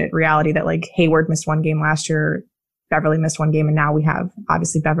unfortunate reality that like Hayward missed one game last year, Beverley missed one game, and now we have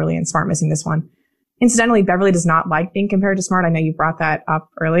obviously Beverley and Smart missing this one. Incidentally, Beverley does not like being compared to Smart. I know you brought that up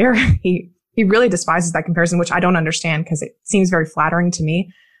earlier. He really despises that comparison, which I don't understand because it seems very flattering to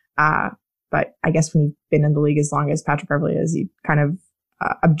me. But I guess when you've been in the league as long as Patrick Beverley is, you kind of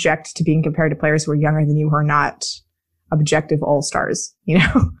object to being compared to players who are younger than you who are not objective all-stars, you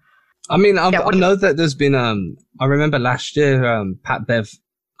know? I mean, I know that there's been, I remember last year, Pat Bev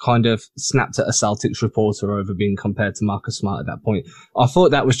kind of snapped at a Celtics reporter over being compared to Marcus Smart at that point. I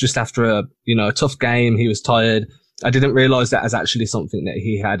thought that was just after a tough game. He was tired. I didn't realize that as actually something that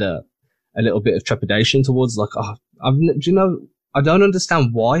he had a little bit of trepidation towards. Like, I don't understand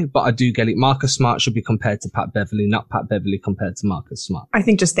why, but I do get it. Marcus Smart should be compared to Pat Beverley, not Pat Beverley compared to Marcus Smart. I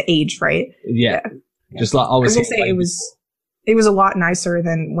think just the age, right? Yeah. Just like I will say it was a lot nicer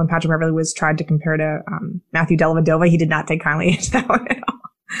than when Patrick Beverley was tried to compare to Matthew Dellavedova. He did not take kindly to that one at all.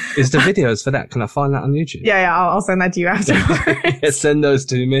 Is the videos for that? Can I find that on YouTube? Yeah, I'll send that to you afterwards. Send those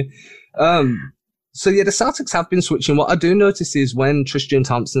to me. So yeah, the Celtics have been switching. What I do notice is when Tristan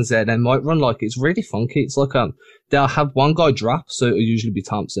Thompson's there, they might run like it's really funky. It's like they'll have one guy drop, so it'll usually be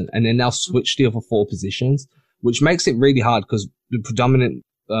Thompson, and then they'll switch the other four positions, which makes it really hard because the predominant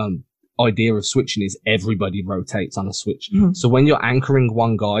idea of switching is everybody rotates on a switch. Mm-hmm. So when you're anchoring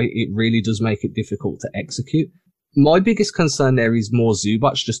one guy, it really does make it difficult to execute. My biggest concern there is more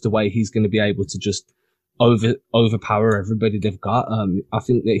Zubac, just the way he's going to be able to just overpower everybody they've got. I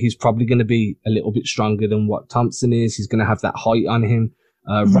think that he's probably going to be a little bit stronger than what Thompson is. He's going to have that height on him.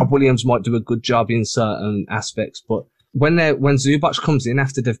 Rob Williams might do a good job in certain aspects, but when Zubac comes in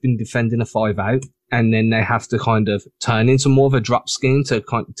after they've been defending a 5-out and then they have to kind of turn into more of a drop scheme to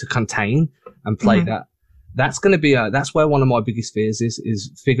contain and play that's going to be that's where one of my biggest fears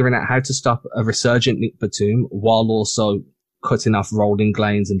is figuring out how to stop a resurgent Nick Batum while also cutting off rolling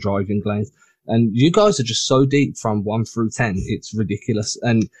lanes and driving lanes. And you guys are just so deep from 1 through 10. It's ridiculous.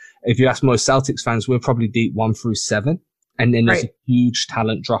 And if you ask most Celtics fans, we're probably deep 1 through 7. And then there's a huge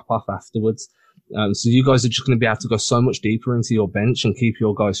talent drop off afterwards. So you guys are just going to be able to go so much deeper into your bench and keep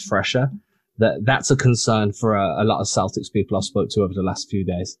your guys fresher. That's a concern for a lot of Celtics people I spoke to over the last few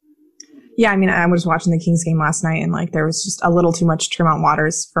days. Yeah, I mean, I was watching the Kings game last night and like there was just a little too much Tremont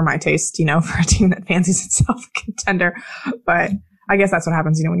Waters for my taste, for a team that fancies itself a contender. But I guess that's what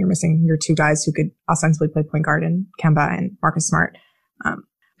happens, when you're missing your two guys who could ostensibly play point guard in Kemba and Marcus Smart. But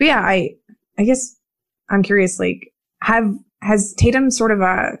yeah, I guess I'm curious, like, has Tatum sort of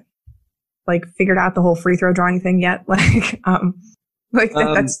figured out the whole free throw drawing thing yet?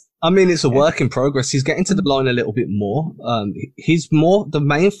 That's. I mean, it's a work in progress. He's getting to the line a little bit more. The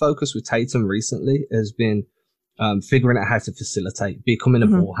main focus with Tatum recently has been figuring out how to facilitate, becoming a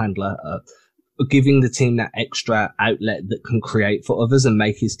ball handler, giving the team that extra outlet that can create for others and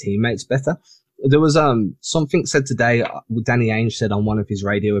make his teammates better. There was something said today, Danny Ainge said on one of his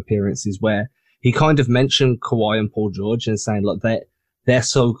radio appearances, where he kind of mentioned Kawhi and Paul George and saying, look, they're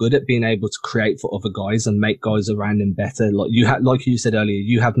so good at being able to create for other guys and make guys around them better. Like you said earlier,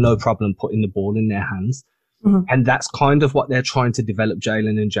 you have no problem putting the ball in their hands. Mm-hmm. And that's kind of what they're trying to develop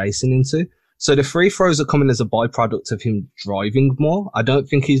Jalen and Jason into. So the free throws are coming as a byproduct of him driving more. I don't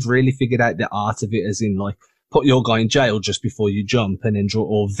think he's really figured out the art of it, as in like put your guy in jail just before you jump and then draw,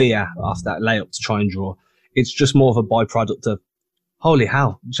 or veer after that layup to try and draw. It's just more of a byproduct of, holy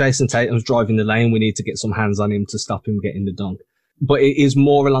hell, Jason Tatum's driving the lane. We need to get some hands on him to stop him getting the dunk. But it is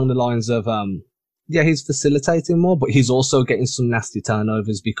more along the lines of, he's facilitating more, but he's also getting some nasty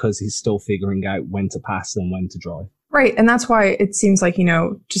turnovers because he's still figuring out when to pass and when to drive. Right. And that's why it seems like,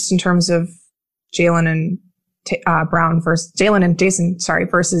 just in terms of Jalen and Jason,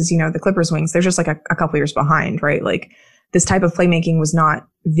 versus, the Clippers wings, they're just like a couple years behind, right? Like this type of playmaking was not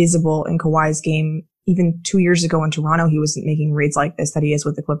visible in Kawhi's game. Even 2 years ago in Toronto, he wasn't making reads like this that he is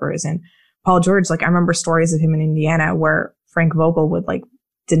with the Clippers. And Paul George, I remember stories of him in Indiana where Frank Vogel would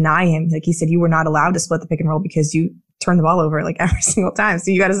deny him. Like he said, you were not allowed to split the pick and roll because you turn the ball over every single time.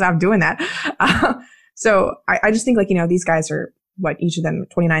 So you got to stop doing that. So I just think these guys are each of them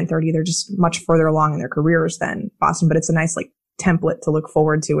 29, 30. They're just much further along in their careers than Boston, but it's a nice template to look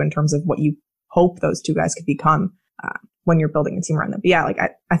forward to in terms of what you hope those two guys could become when you're building a team around them. But yeah,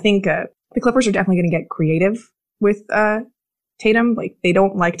 I think the Clippers are definitely going to get creative with Tatum. Like, they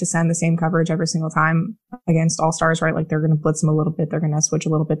don't like to send the same coverage every single time against all-stars, right? Like, they're going to blitz him a little bit. They're going to switch a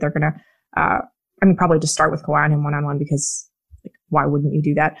little bit. They're going to, probably just start with Kawhi on him one-on-one because, like, why wouldn't you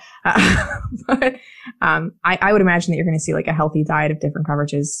do that? But I would imagine that you're going to see like a healthy diet of different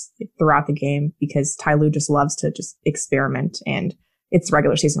coverages throughout the game because Ty Lue just loves to just experiment, and it's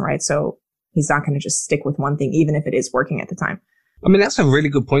regular season, right? So he's not going to just stick with one thing, even if it is working at the time. I mean, that's a really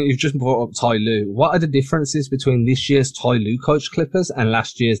good point. You've just brought up Ty Lue. What are the differences between this year's Ty Lue coach Clippers and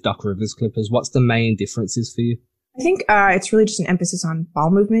last year's Doc Rivers Clippers? What's the main differences for you? I think it's really just an emphasis on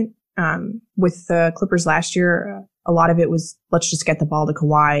ball movement. With the Clippers last year, a lot of it was, let's just get the ball to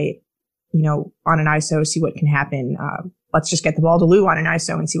Kawhi, you know, on an ISO, see what can happen. Let's just get the ball to Lue on an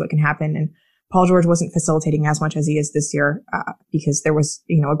ISO and see what can happen. And Paul George wasn't facilitating as much as he is this year, because there was,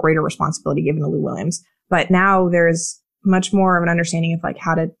 you know, a greater responsibility given to Lou Williams. But now there's much more of an understanding of like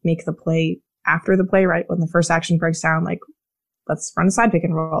how to make the play after the play, right? When the first action breaks down, like, let's run a side pick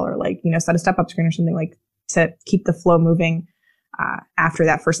and roll, or like, you know, set a step up screen or something, like to keep the flow moving after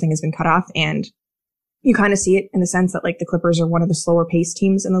that first thing has been cut off. And you kind of see it in the sense that like the Clippers are one of the slower paced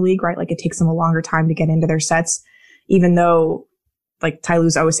teams in the league, right? Like, it takes them a longer time to get into their sets, even though like Ty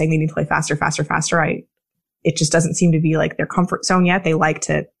Lue's always saying they need to play faster. It just doesn't seem to be like their comfort zone yet. They like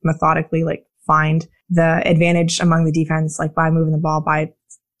to methodically like find the advantage among the defense, like by moving the ball, by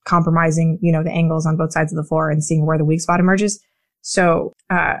compromising, you know, the angles on both sides of the floor and seeing where the weak spot emerges. So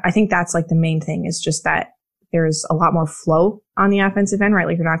I think that's like the main thing, is just that there's a lot more flow on the offensive end, right?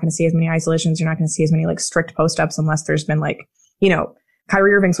 Like, you're not going to see as many isolations. You're not going to see as many like strict post ups unless there's been like, you know,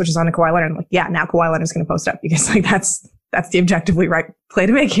 Kyrie Irving switches on to Kawhi Leonard. Like, yeah, now Kawhi Leonard's going to post up because like that's the objectively right play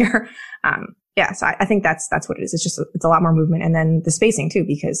to make here. So I think that's what it is. It's a lot more movement, and then the spacing too,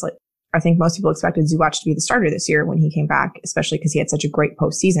 because like I think most people expected Zubac to be the starter this year when he came back, especially because he had such a great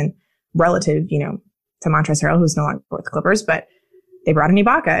postseason relative, you know, to Montrezl Harrell, who's no longer with the Clippers. But they brought in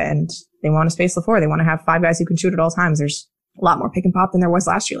Ibaka, and they want to space the floor. They want to have 5 guys who can shoot at all times. There's a lot more pick and pop than there was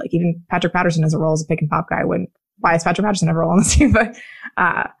last year. Like, even Patrick Patterson has a role as a pick and pop guy. Why has Patrick Patterson ever role on this team? But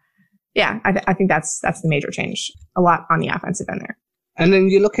I think that's the major change. A lot on the offensive end there. And then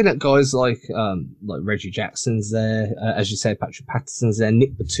you're looking at guys like Reggie Jackson's there, as you say, Patrick Patterson's there,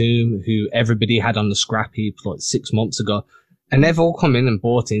 Nick Batum, who everybody had on the scrap heap like 6 months ago, and they've all come in and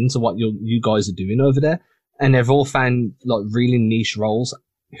bought into what you guys are doing over there, and they've all found like really niche roles.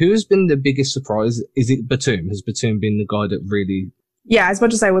 Who has been the biggest surprise? Is it Batum? Has Batum been the guy that really? Yeah, as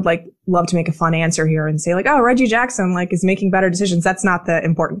much as I would like love to make a fun answer here and say like, oh, Reggie Jackson like is making better decisions, that's not the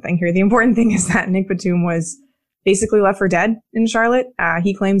important thing here. The important thing is that Nick Batum was basically left for dead in Charlotte.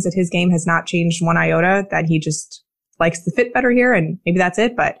 He claims that his game has not changed one iota, that he just likes the fit better here, and maybe that's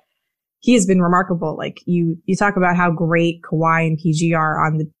it. But he has been remarkable. Like, you talk about how great Kawhi and PG are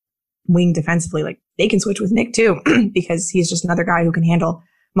on the wing defensively. Like, they can switch with Nick too, because he's just another guy who can handle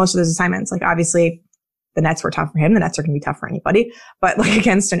most of those assignments. Like, obviously the Nets were tough for him. The Nets are going to be tough for anybody, but like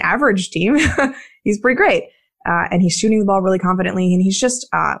against an average team, he's pretty great. And he's shooting the ball really confidently, and he's just,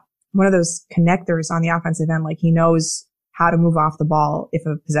 one of those connectors on the offensive end. Like, he knows how to move off the ball if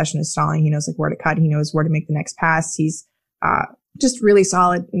a possession is stalling. He knows like where to cut. He knows where to make the next pass. He's just really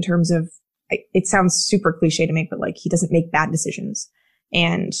solid in terms of, it sounds super cliche to make, but like, he doesn't make bad decisions.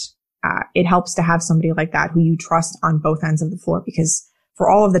 And it helps to have somebody like that who you trust on both ends of the floor, because for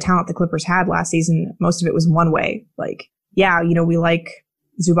all of the talent the Clippers had last season, most of it was one way. Like, yeah, you know, we like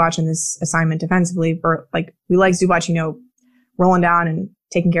Zubac in this assignment defensively, but like, we like Zubac, you know, rolling down and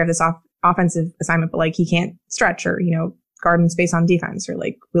taking care of this offensive assignment, but like, he can't stretch or, you know, guard in space on defense, or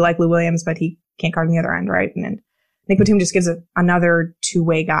like, we like Lou Williams, but he can't guard on the other end, right? And then Nick Batum just gives another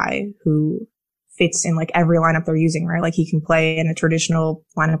two-way guy who fits in like every lineup they're using, right? Like, he can play in a traditional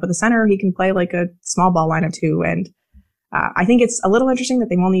lineup with a center. He can play like a small ball lineup too. And I think it's a little interesting that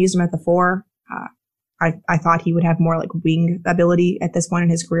they've only used him at the 4. I thought he would have more like wing ability at this point in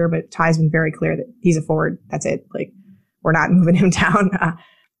his career, but Ty's been very clear that he's a forward. That's it. Like, we're not moving him down. But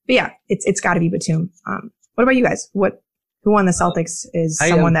yeah, it's got to be Batum. What about you guys? Who on the Celtics is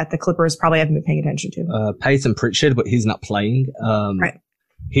someone that the Clippers probably haven't been paying attention to? Peyton Pritchard, but he's not playing. Right.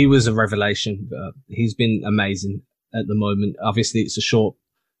 He was a revelation. He's been amazing at the moment. Obviously, it's a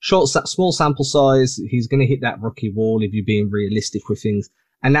small sample size. He's going to hit that rookie wall if you're being realistic with things.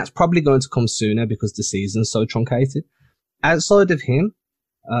 And that's probably going to come sooner because the season's so truncated. Outside of him,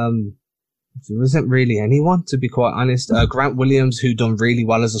 there isn't really anyone, to be quite honest. Grant Williams, who done really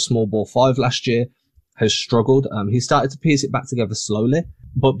well as a small ball 5 last year, has struggled. He started to piece it back together slowly,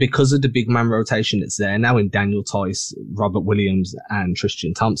 but because of the big man rotation that's there now in Daniel Tice, Robert Williams, and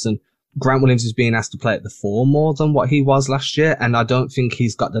Tristan Thompson, Grant Williams is being asked to play at the 4 more than what he was last year, and I don't think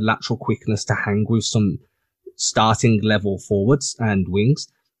he's got the lateral quickness to hang with some starting level forwards and wings.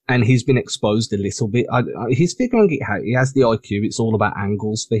 And he's been exposed a little bit. He's figuring it out. He has the IQ. It's all about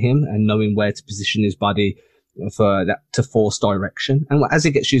angles for him and knowing where to position his body for that to force direction. And as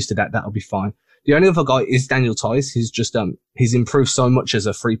he gets used to that, that'll be fine. The only other guy is Daniel Tice. He's just, he's improved so much as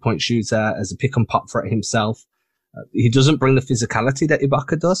a 3-point shooter, as a pick and pop threat himself. He doesn't bring the physicality that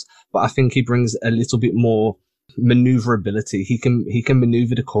Ibaka does, but I think he brings a little bit more maneuverability. He can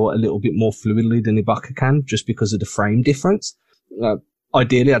maneuver the court a little bit more fluidly than Ibaka can, just because of the frame difference.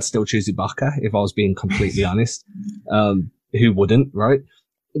 Ideally, I'd still choose Ibaka if I was being completely honest. Who wouldn't, right?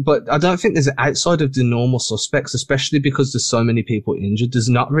 But I don't think there's outside of the normal suspects, especially because there's so many people injured. There's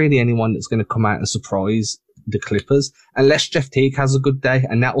not really anyone that's going to come out and surprise the Clippers, unless Jeff Teague has a good day,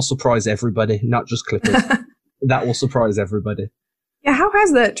 and that will surprise everybody, not just Clippers. That will surprise everybody. Yeah, how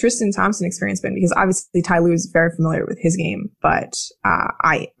has the Tristan Thompson experience been? Because obviously Ty Lue is very familiar with his game, but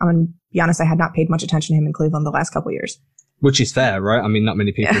I'm going to be honest, I had not paid much attention to him in Cleveland the last couple of years. Which is fair, right? I mean, not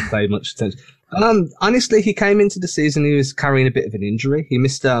many people paid much attention. Honestly, he came into the season, he was carrying a bit of an injury. He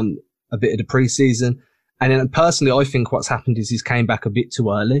missed a bit of the preseason. And then personally, I think what's happened is he's came back a bit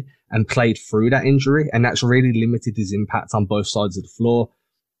too early and played through that injury. And that's really limited his impact on both sides of the floor.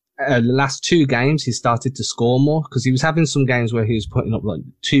 The last 2 games, he started to score more because he was having some games where he was putting up like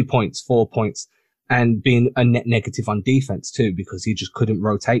 2 points, 4 points, and being a net negative on defense too, because he just couldn't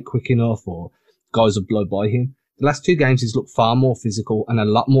rotate quick enough or guys would blow by him. The last 2 games, he's looked far more physical and a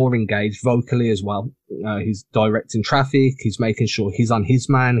lot more engaged vocally as well. He's directing traffic. He's making sure he's on his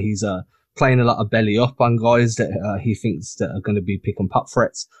man. He's playing a lot of belly up on guys that he thinks that are going to be pick and pop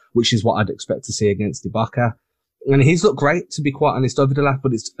threats, which is what I'd expect to see against Ibaka. And he's looked great, to be quite honest, over the last,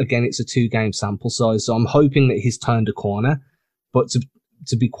 but it's a 2-game sample size. So I'm hoping that he's turned a corner. But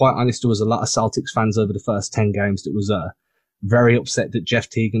to be quite honest, there was a lot of Celtics fans over the first 10 games that was very upset that Jeff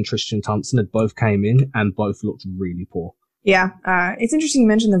Teague and Tristan Thompson had both came in and both looked really poor. Yeah. It's interesting you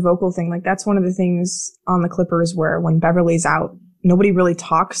mentioned the vocal thing. Like, that's one of the things on the Clippers where when Beverly's out, nobody really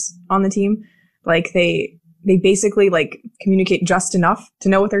talks on the team. Like, they basically like communicate just enough to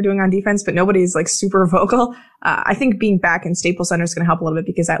know what they're doing on defense, but nobody's like super vocal. I think being back in Staples Center is going to help a little bit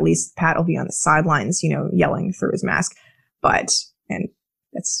because at least Pat will be on the sidelines, yelling through his mask. And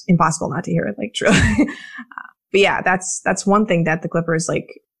it's impossible not to hear it, like, truly. But yeah, that's one thing that the Clippers, like,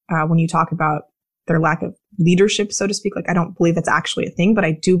 when you talk about their lack of leadership, so to speak, like, I don't believe that's actually a thing, but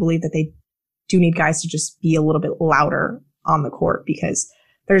I do believe that they do need guys to just be a little bit louder on the court because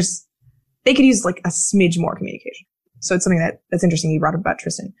they could use like a smidge more communication. So it's something that's interesting you brought up about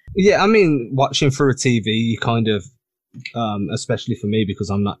Tristan. Yeah, I mean, watching through a TV, you kind of, especially for me, because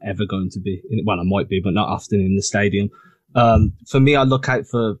I'm not ever going to be, I might be, but not often in the stadium. For me, I look out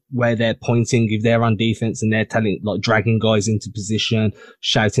for where they're pointing. If they're on defense and they're dragging guys into position,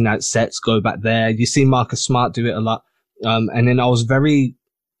 shouting out sets, go back there. You see Marcus Smart do it a lot. And then I was very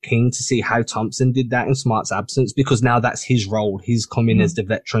keen to see how Thompson did that in Smart's absence, because now that's his role. He's come in as the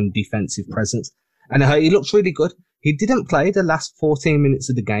veteran defensive presence. And he looks really good. He didn't play the last 14 minutes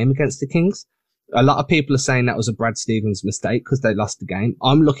of the game against the Kings. A lot of people are saying that was a Brad Stevens mistake because they lost the game.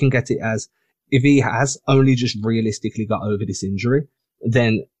 I'm looking at it as, if he has only just realistically got over this injury,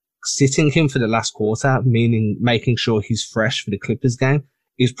 then sitting him for the last quarter, meaning making sure he's fresh for the Clippers game,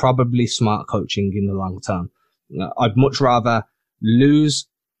 is probably smart coaching in the long term. I'd much rather lose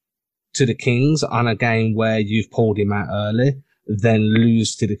to the Kings on a game where you've pulled him out early than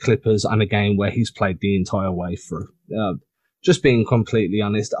lose to the Clippers on a game where he's played the entire way through. Just being completely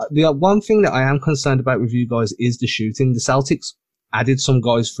honest. The one thing that I am concerned about with you guys is the shooting. The Celtics added some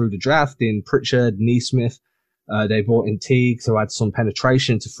guys through the draft in Pritchard, Neesmith. They brought in Teague to add some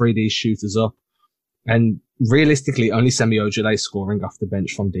penetration to free these shooters up. And realistically, only Semi Ojeleye scoring off the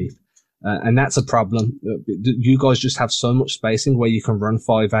bench from deep. And that's a problem. You guys just have so much spacing where you can run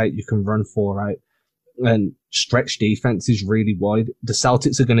 5 out, you can run 4 out, and stretch defense is really wide. The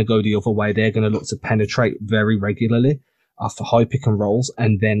Celtics are going to go the other way. They're going to look to penetrate very regularly off the high pick and rolls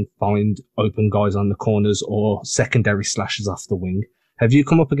and then find open guys on the corners or secondary slashes off the wing. Have you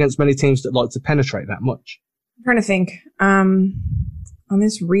come up against many teams that like to penetrate that much? I'm trying to think. On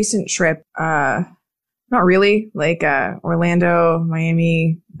this recent trip, not really. Like Orlando,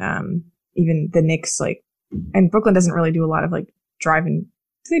 Miami, even the Knicks, and Brooklyn doesn't really do a lot of driving.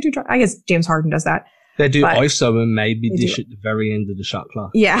 Do they do drive? I guess James Harden does that. They do ISO and maybe dish at the very end of the shot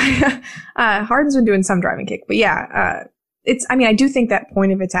clock. Yeah. Harden's been doing some driving kick, but yeah, I do think that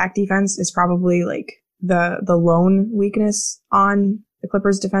point of attack defense is probably the lone weakness on the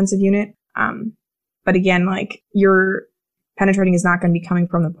Clippers defensive unit. But again, your penetrating is not going to be coming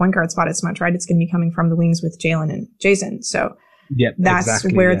from the point guard spot as much, right? It's going to be coming from the wings with Jalen and Jason. So Yep, that's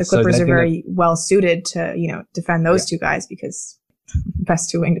exactly, where yeah. the Clippers So are very well suited to, defend those two guys, because best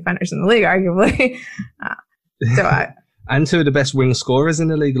two wing defenders in the league, arguably. And two of the best wing scorers in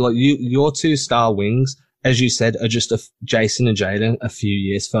the league. Like your two star wings, as you said, are just Jason and Jalen a few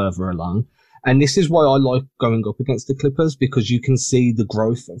years further along. And this is why I like going up against the Clippers, because you can see the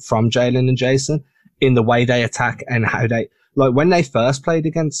growth from Jalen and Jason in the way they attack and how they, like when they first played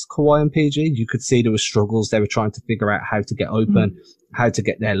against Kawhi and PG, you could see there were struggles. They were trying to figure out how to get open, how to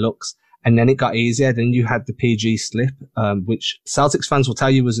get their looks. And then it got easier. Then you had the PG slip, which Celtics fans will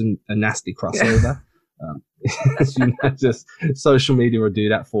tell you was a nasty crossover. Just social media will do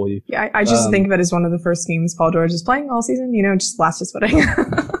that for you. Yeah, I just think of it as one of the first games Paul George is playing all season, just last his footing.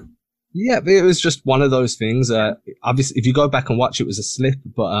 Yeah, but it was just one of those things. Obviously, if you go back and watch, it was a slip,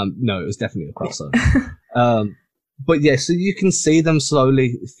 but no, it was definitely a crossover. But yeah, so you can see them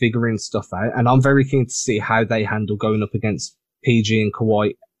slowly figuring stuff out, and I'm very keen to see how they handle going up against PG and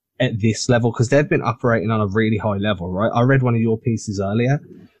Kawhi at this level, because they've been operating on a really high level, right? I read one of your pieces earlier,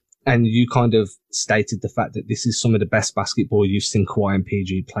 and you kind of stated the fact that this is some of the best basketball you've seen Kawhi and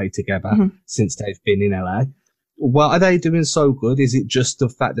PG play together since they've been in LA. What are they doing so good? Is it just the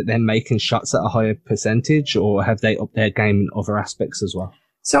fact that they're making shots at a higher percentage, or have they upped their game in other aspects as well?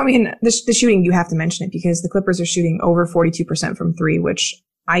 So, I mean, the shooting, you have to mention it, because the Clippers are shooting over 42% from three, which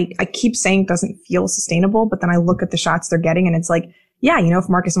I keep saying doesn't feel sustainable. But then I look at the shots they're getting, and it's like, yeah, if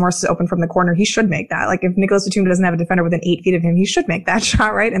Marcus Morris is open from the corner, he should make that. Like, if Nicholas Batum doesn't have a defender within 8 feet of him, he should make that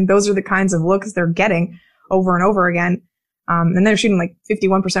shot, right? And those are the kinds of looks they're getting over and over again. And they're shooting like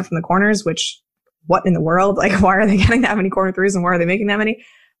 51% from the corners, which, what in the world? Like, why are they getting that many corner threes, and why are they making that many?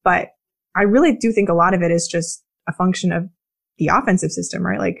 But I really do think a lot of it is just a function of the offensive system,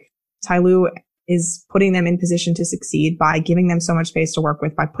 right? Like, Ty Lue is putting them in position to succeed by giving them so much space to work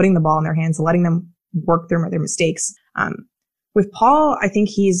with, by putting the ball in their hands, letting them work through their mistakes. With Paul, I think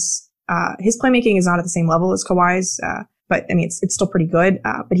his playmaking is not at the same level as Kawhi's, but I mean, it's still pretty good.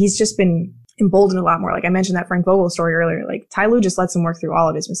 But he's just been emboldened a lot more. Like I mentioned that Frank Vogel story earlier, like Ty Lue just lets him work through all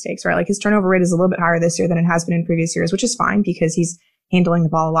of his mistakes, right? Like his turnover rate is a little bit higher this year than it has been in previous years, which is fine because he's handling the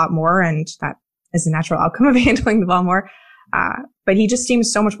ball a lot more, and that is a natural outcome of handling the ball more. But he just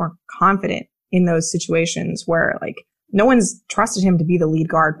seems so much more confident in those situations where like no one's trusted him to be the lead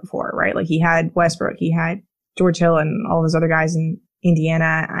guard before, right? Like he had Westbrook, he had George Hill and all those other guys in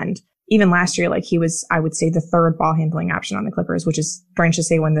Indiana. And even last year, like he was, I would say, the third ball handling option on the Clippers, which is strange to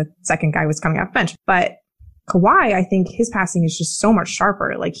say when the second guy was coming off the bench. But Kawhi, I think his passing is just so much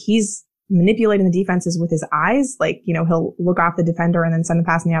sharper. Like he's manipulating the defenses with his eyes. Like, you know, he'll look off the defender and then send the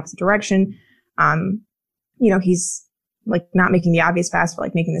pass in the opposite direction. You know, he's like not making the obvious pass, but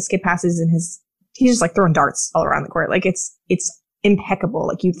like making the skip passes, and he's just like throwing darts all around the court. Like it's impeccable.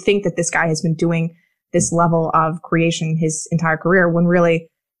 Like you'd think that this guy has been doing this level of creation his entire career when really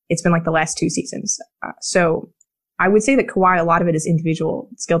it's been like the last 2 seasons. So I would say that Kawhi, a lot of it is individual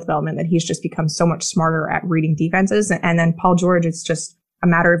skill development, that he's just become so much smarter at reading defenses. And then Paul George, it's just a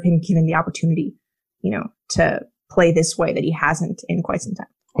matter of him given the opportunity, you know, to play this way that he hasn't in quite some time.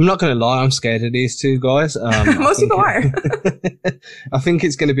 I'm not going to lie, I'm scared of these two guys. Most people are. I think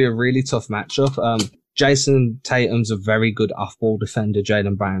it's going to be a really tough matchup. Jason Tatum's a very good off-ball defender.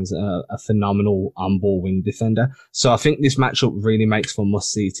 Jaylen Brown's a phenomenal on-ball wing defender. So I think this matchup really makes for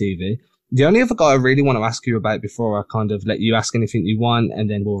must-see TV. The only other guy I really want to ask you about before I kind of let you ask anything you want and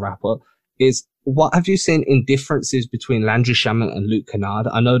then we'll wrap up is, what have you seen in differences between Landry Shamet and Luke Kennard?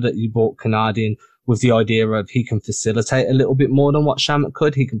 I know that you brought Kennard in with the idea of he can facilitate a little bit more than what Shamet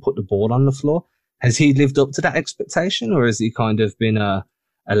could. He can put the ball on the floor. Has he lived up to that expectation, or has he kind of been a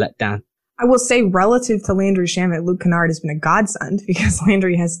letdown? I will say, relative to Landry Shamet, Luke Kennard has been a godsend because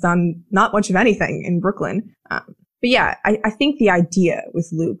Landry has done not much of anything in Brooklyn. But yeah, I think the idea with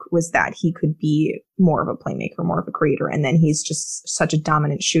Luke was that he could be more of a playmaker, more of a creator, and then he's just such a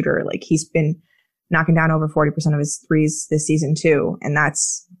dominant shooter. Like he's been knocking down over 40% of his threes this season too, and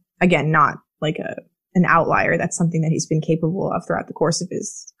that's again not like an outlier. That's something that he's been capable of throughout the course of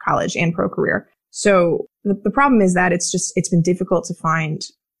his college and pro career. So the problem is that it's been difficult to find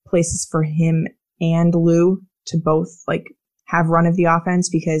places for him and Lou to both like have run of the offense,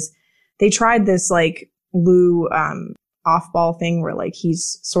 because they tried this like Lou off ball thing where like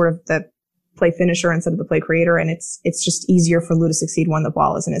he's sort of the play finisher instead of the play creator, and it's just easier for Lou to succeed when the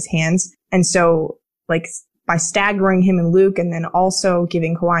ball is in his hands. And so like by staggering him and Luke and then also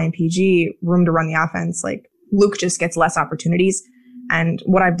giving Kawhi and PG room to run the offense, like Luke just gets less opportunities. And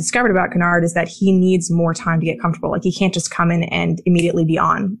what I've discovered about Kennard is that he needs more time to get comfortable. Like he can't just come in and immediately be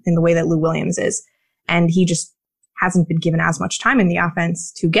on in the way that Lou Williams is. And he just hasn't been given as much time in the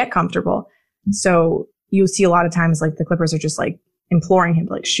offense to get comfortable. So you see a lot of times like the Clippers are just like imploring him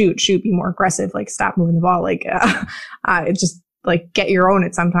to like shoot, be more aggressive, like stop moving the ball, like it's just like get your own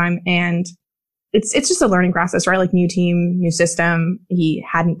at some time. And it's just a learning process, right? Like new team, new system. He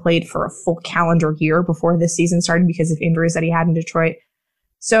hadn't played for a full calendar year before this season started because of injuries that he had in Detroit.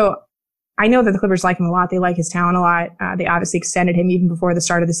 So I know that the Clippers like him a lot. They like his talent a lot. They obviously extended him even before the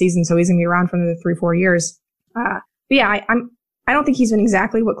start of the season, so he's going to be around for another 3-4 years. But yeah, I don't think he's been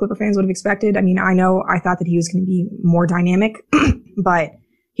exactly what Clipper fans would have expected. I mean, I thought that he was going to be more dynamic, but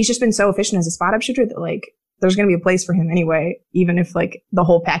he's just been so efficient as a spot up shooter that like there's going to be a place for him anyway, even if like the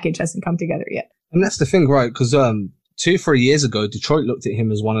whole package hasn't come together yet. And that's the thing, right? Because 2-3 years ago, Detroit looked at him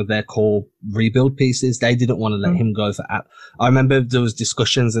as one of their core rebuild pieces. They didn't want to let him go for app. I remember there was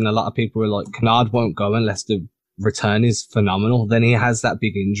discussions and a lot of people were like, Kennard won't go unless the return is phenomenal. Then he has that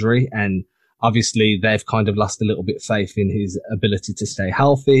big injury, and obviously they've kind of lost a little bit faith in his ability to stay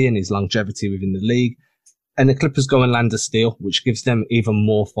healthy and his longevity within the league. And the Clippers go and land a steal, which gives them even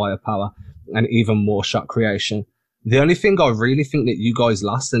more firepower and even more shot creation. The only thing I really think that you guys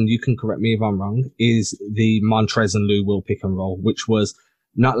lost, and you can correct me if I'm wrong, is the Montrez and Lou Will pick and roll, which was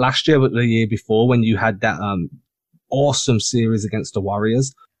not last year, but the year before when you had that awesome series against the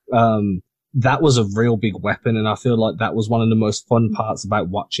Warriors. That was a real big weapon, and I feel like that was one of the most fun parts about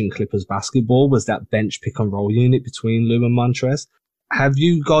watching Clippers basketball was that bench pick and roll unit between Lou and Montrez. Have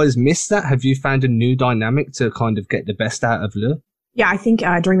you guys missed that? Have you found a new dynamic to kind of get the best out of Lou? Yeah, I think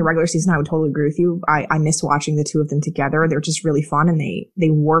during the regular season, I would totally agree with you. I miss watching the two of them together. They're just really fun, and they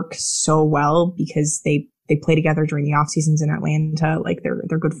work so well because they play together during the off seasons in Atlanta. Like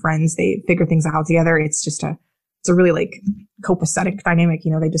they're good friends. They figure things out together. It's just it's a really like copacetic dynamic.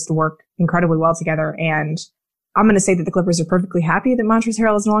 You know, they just work incredibly well together. And I'm going to say that the Clippers are perfectly happy that Montrezl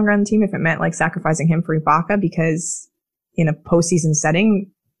Harrell is no longer on the team if it meant like sacrificing him for Ibaka, because in a postseason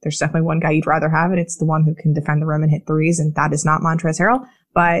setting, there's definitely one guy you'd rather have, and it's the one who can defend the rim and hit threes, and that is not Montrezl Harrell.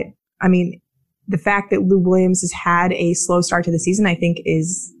 But, I mean, the fact that Lou Williams has had a slow start to the season, I think,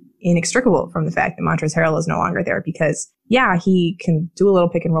 is inextricable from the fact that Montrezl Harrell is no longer there because, yeah, he can do a little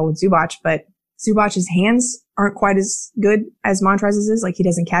pick and roll with Zubac, but Zubac's hands aren't quite as good as Montrez's is. Like, he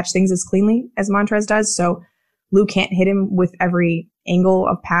doesn't catch things as cleanly as Montrez does, so Lou can't hit him with every angle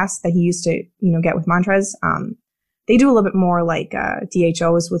of pass that he used to, get with Montrez. They do a little bit more like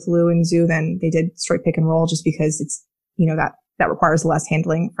DHOs with Lou and Zoo than they did straight pick and roll, just because it's that requires less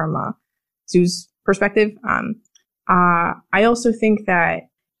handling from Zoo's perspective. I also think that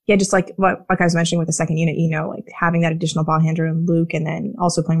just like I was mentioning with the second unit, like having that additional ball handler in Luke, and then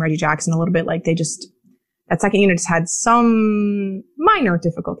also playing Reggie Jackson a little bit, like that second unit just had some minor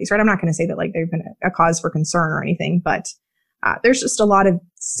difficulties, right? I'm not going to say that like they've been a cause for concern or anything, but there's just a lot of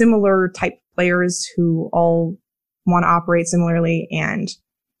similar type players who all want to operate similarly, and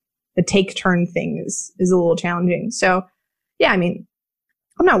the take turn thing is a little challenging. So yeah, I mean,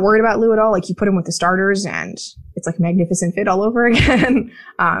 I'm not worried about Lou at all. Like, you put him with the starters and it's like a magnificent fit all over again.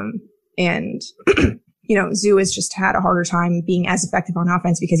 And Zoo has just had a harder time being as effective on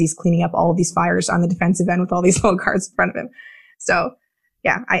offense because he's cleaning up all of these fires on the defensive end with all these little guards in front of him. So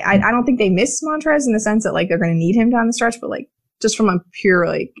yeah, I don't think they miss Montrez in the sense that like they're going to need him down the stretch, but like, just from a pure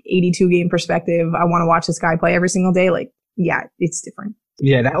like 82 game perspective, I want to watch this guy play every single day. Like, yeah, it's different.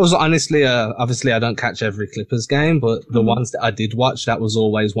 Yeah, that was honestly, obviously I don't catch every Clippers game, but the ones that I did watch, that was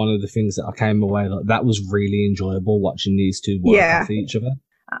always one of the things that I came away like that was really enjoyable watching these two work off each other.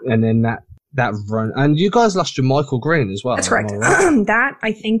 And then that run, and you guys lost your Michael Green as well. That's correct. Right? That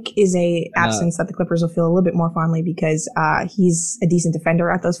I think is a absence that the Clippers will feel a little bit more fondly because he's a decent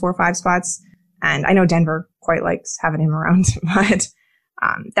defender at those 4 or 5 spots. And I know Denver quite likes having him around, but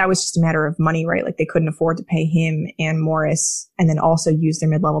that was just a matter of money, right? Like they couldn't afford to pay him and Morris and then also use their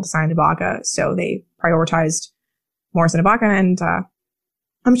mid-level to sign Ibaka. So they prioritized Morris and Ibaka. And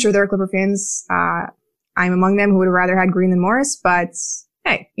I'm sure there are Clipper fans. I'm among them who would have rather had Green than Morris. But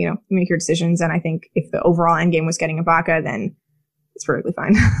hey, you make your decisions. And I think if the overall end game was getting Ibaka, then it's perfectly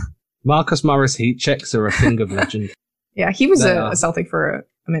fine. Marcus Morris heat checks are a thing of legend. Yeah, he was a Celtic for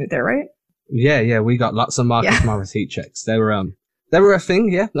a minute there, right? Yeah, we got lots of Marcus Morris heat checks. They were a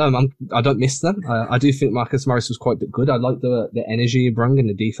thing, yeah. I don't miss them. I do think Marcus Morris was quite good. I like the energy he brought and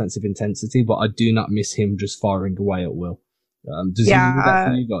the defensive intensity, but I do not miss him just firing away at will. Does he do that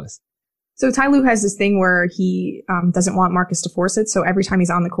for you guys? So Ty Lue has this thing where he doesn't want Marcus to force it. So every time he's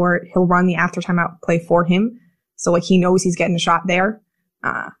on the court, he'll run the after timeout play for him. So like he knows he's getting a shot there.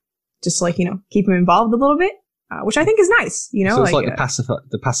 Just to, like, keep him involved a little bit. Which I think is nice, So it's like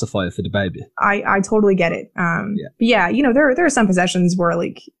the pacifier for the baby. I totally get it. But yeah, there are some possessions where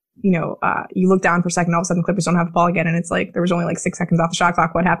like, you look down for a second, all of a sudden the Clippers don't have the ball again, and it's like there was only like 6 seconds off the shot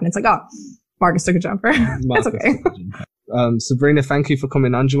clock. What happened? It's like, oh, Marcus took a jumper. That's okay. Sabrina, thank you for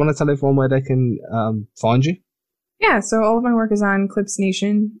coming on. Do you want to tell everyone where they can find you? Yeah, so all of my work is on Clips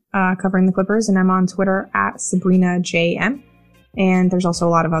Nation, covering the Clippers, and I'm on Twitter at SabrinaJM. And there's also a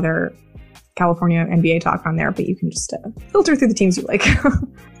lot of other California NBA talk on there, but you can just filter through the teams you like.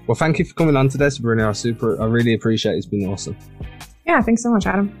 Well, thank you for coming on today, Sabrina. I really appreciate it. It's been awesome. Yeah, thanks so much,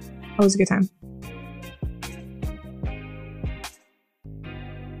 Adam. Always a good time.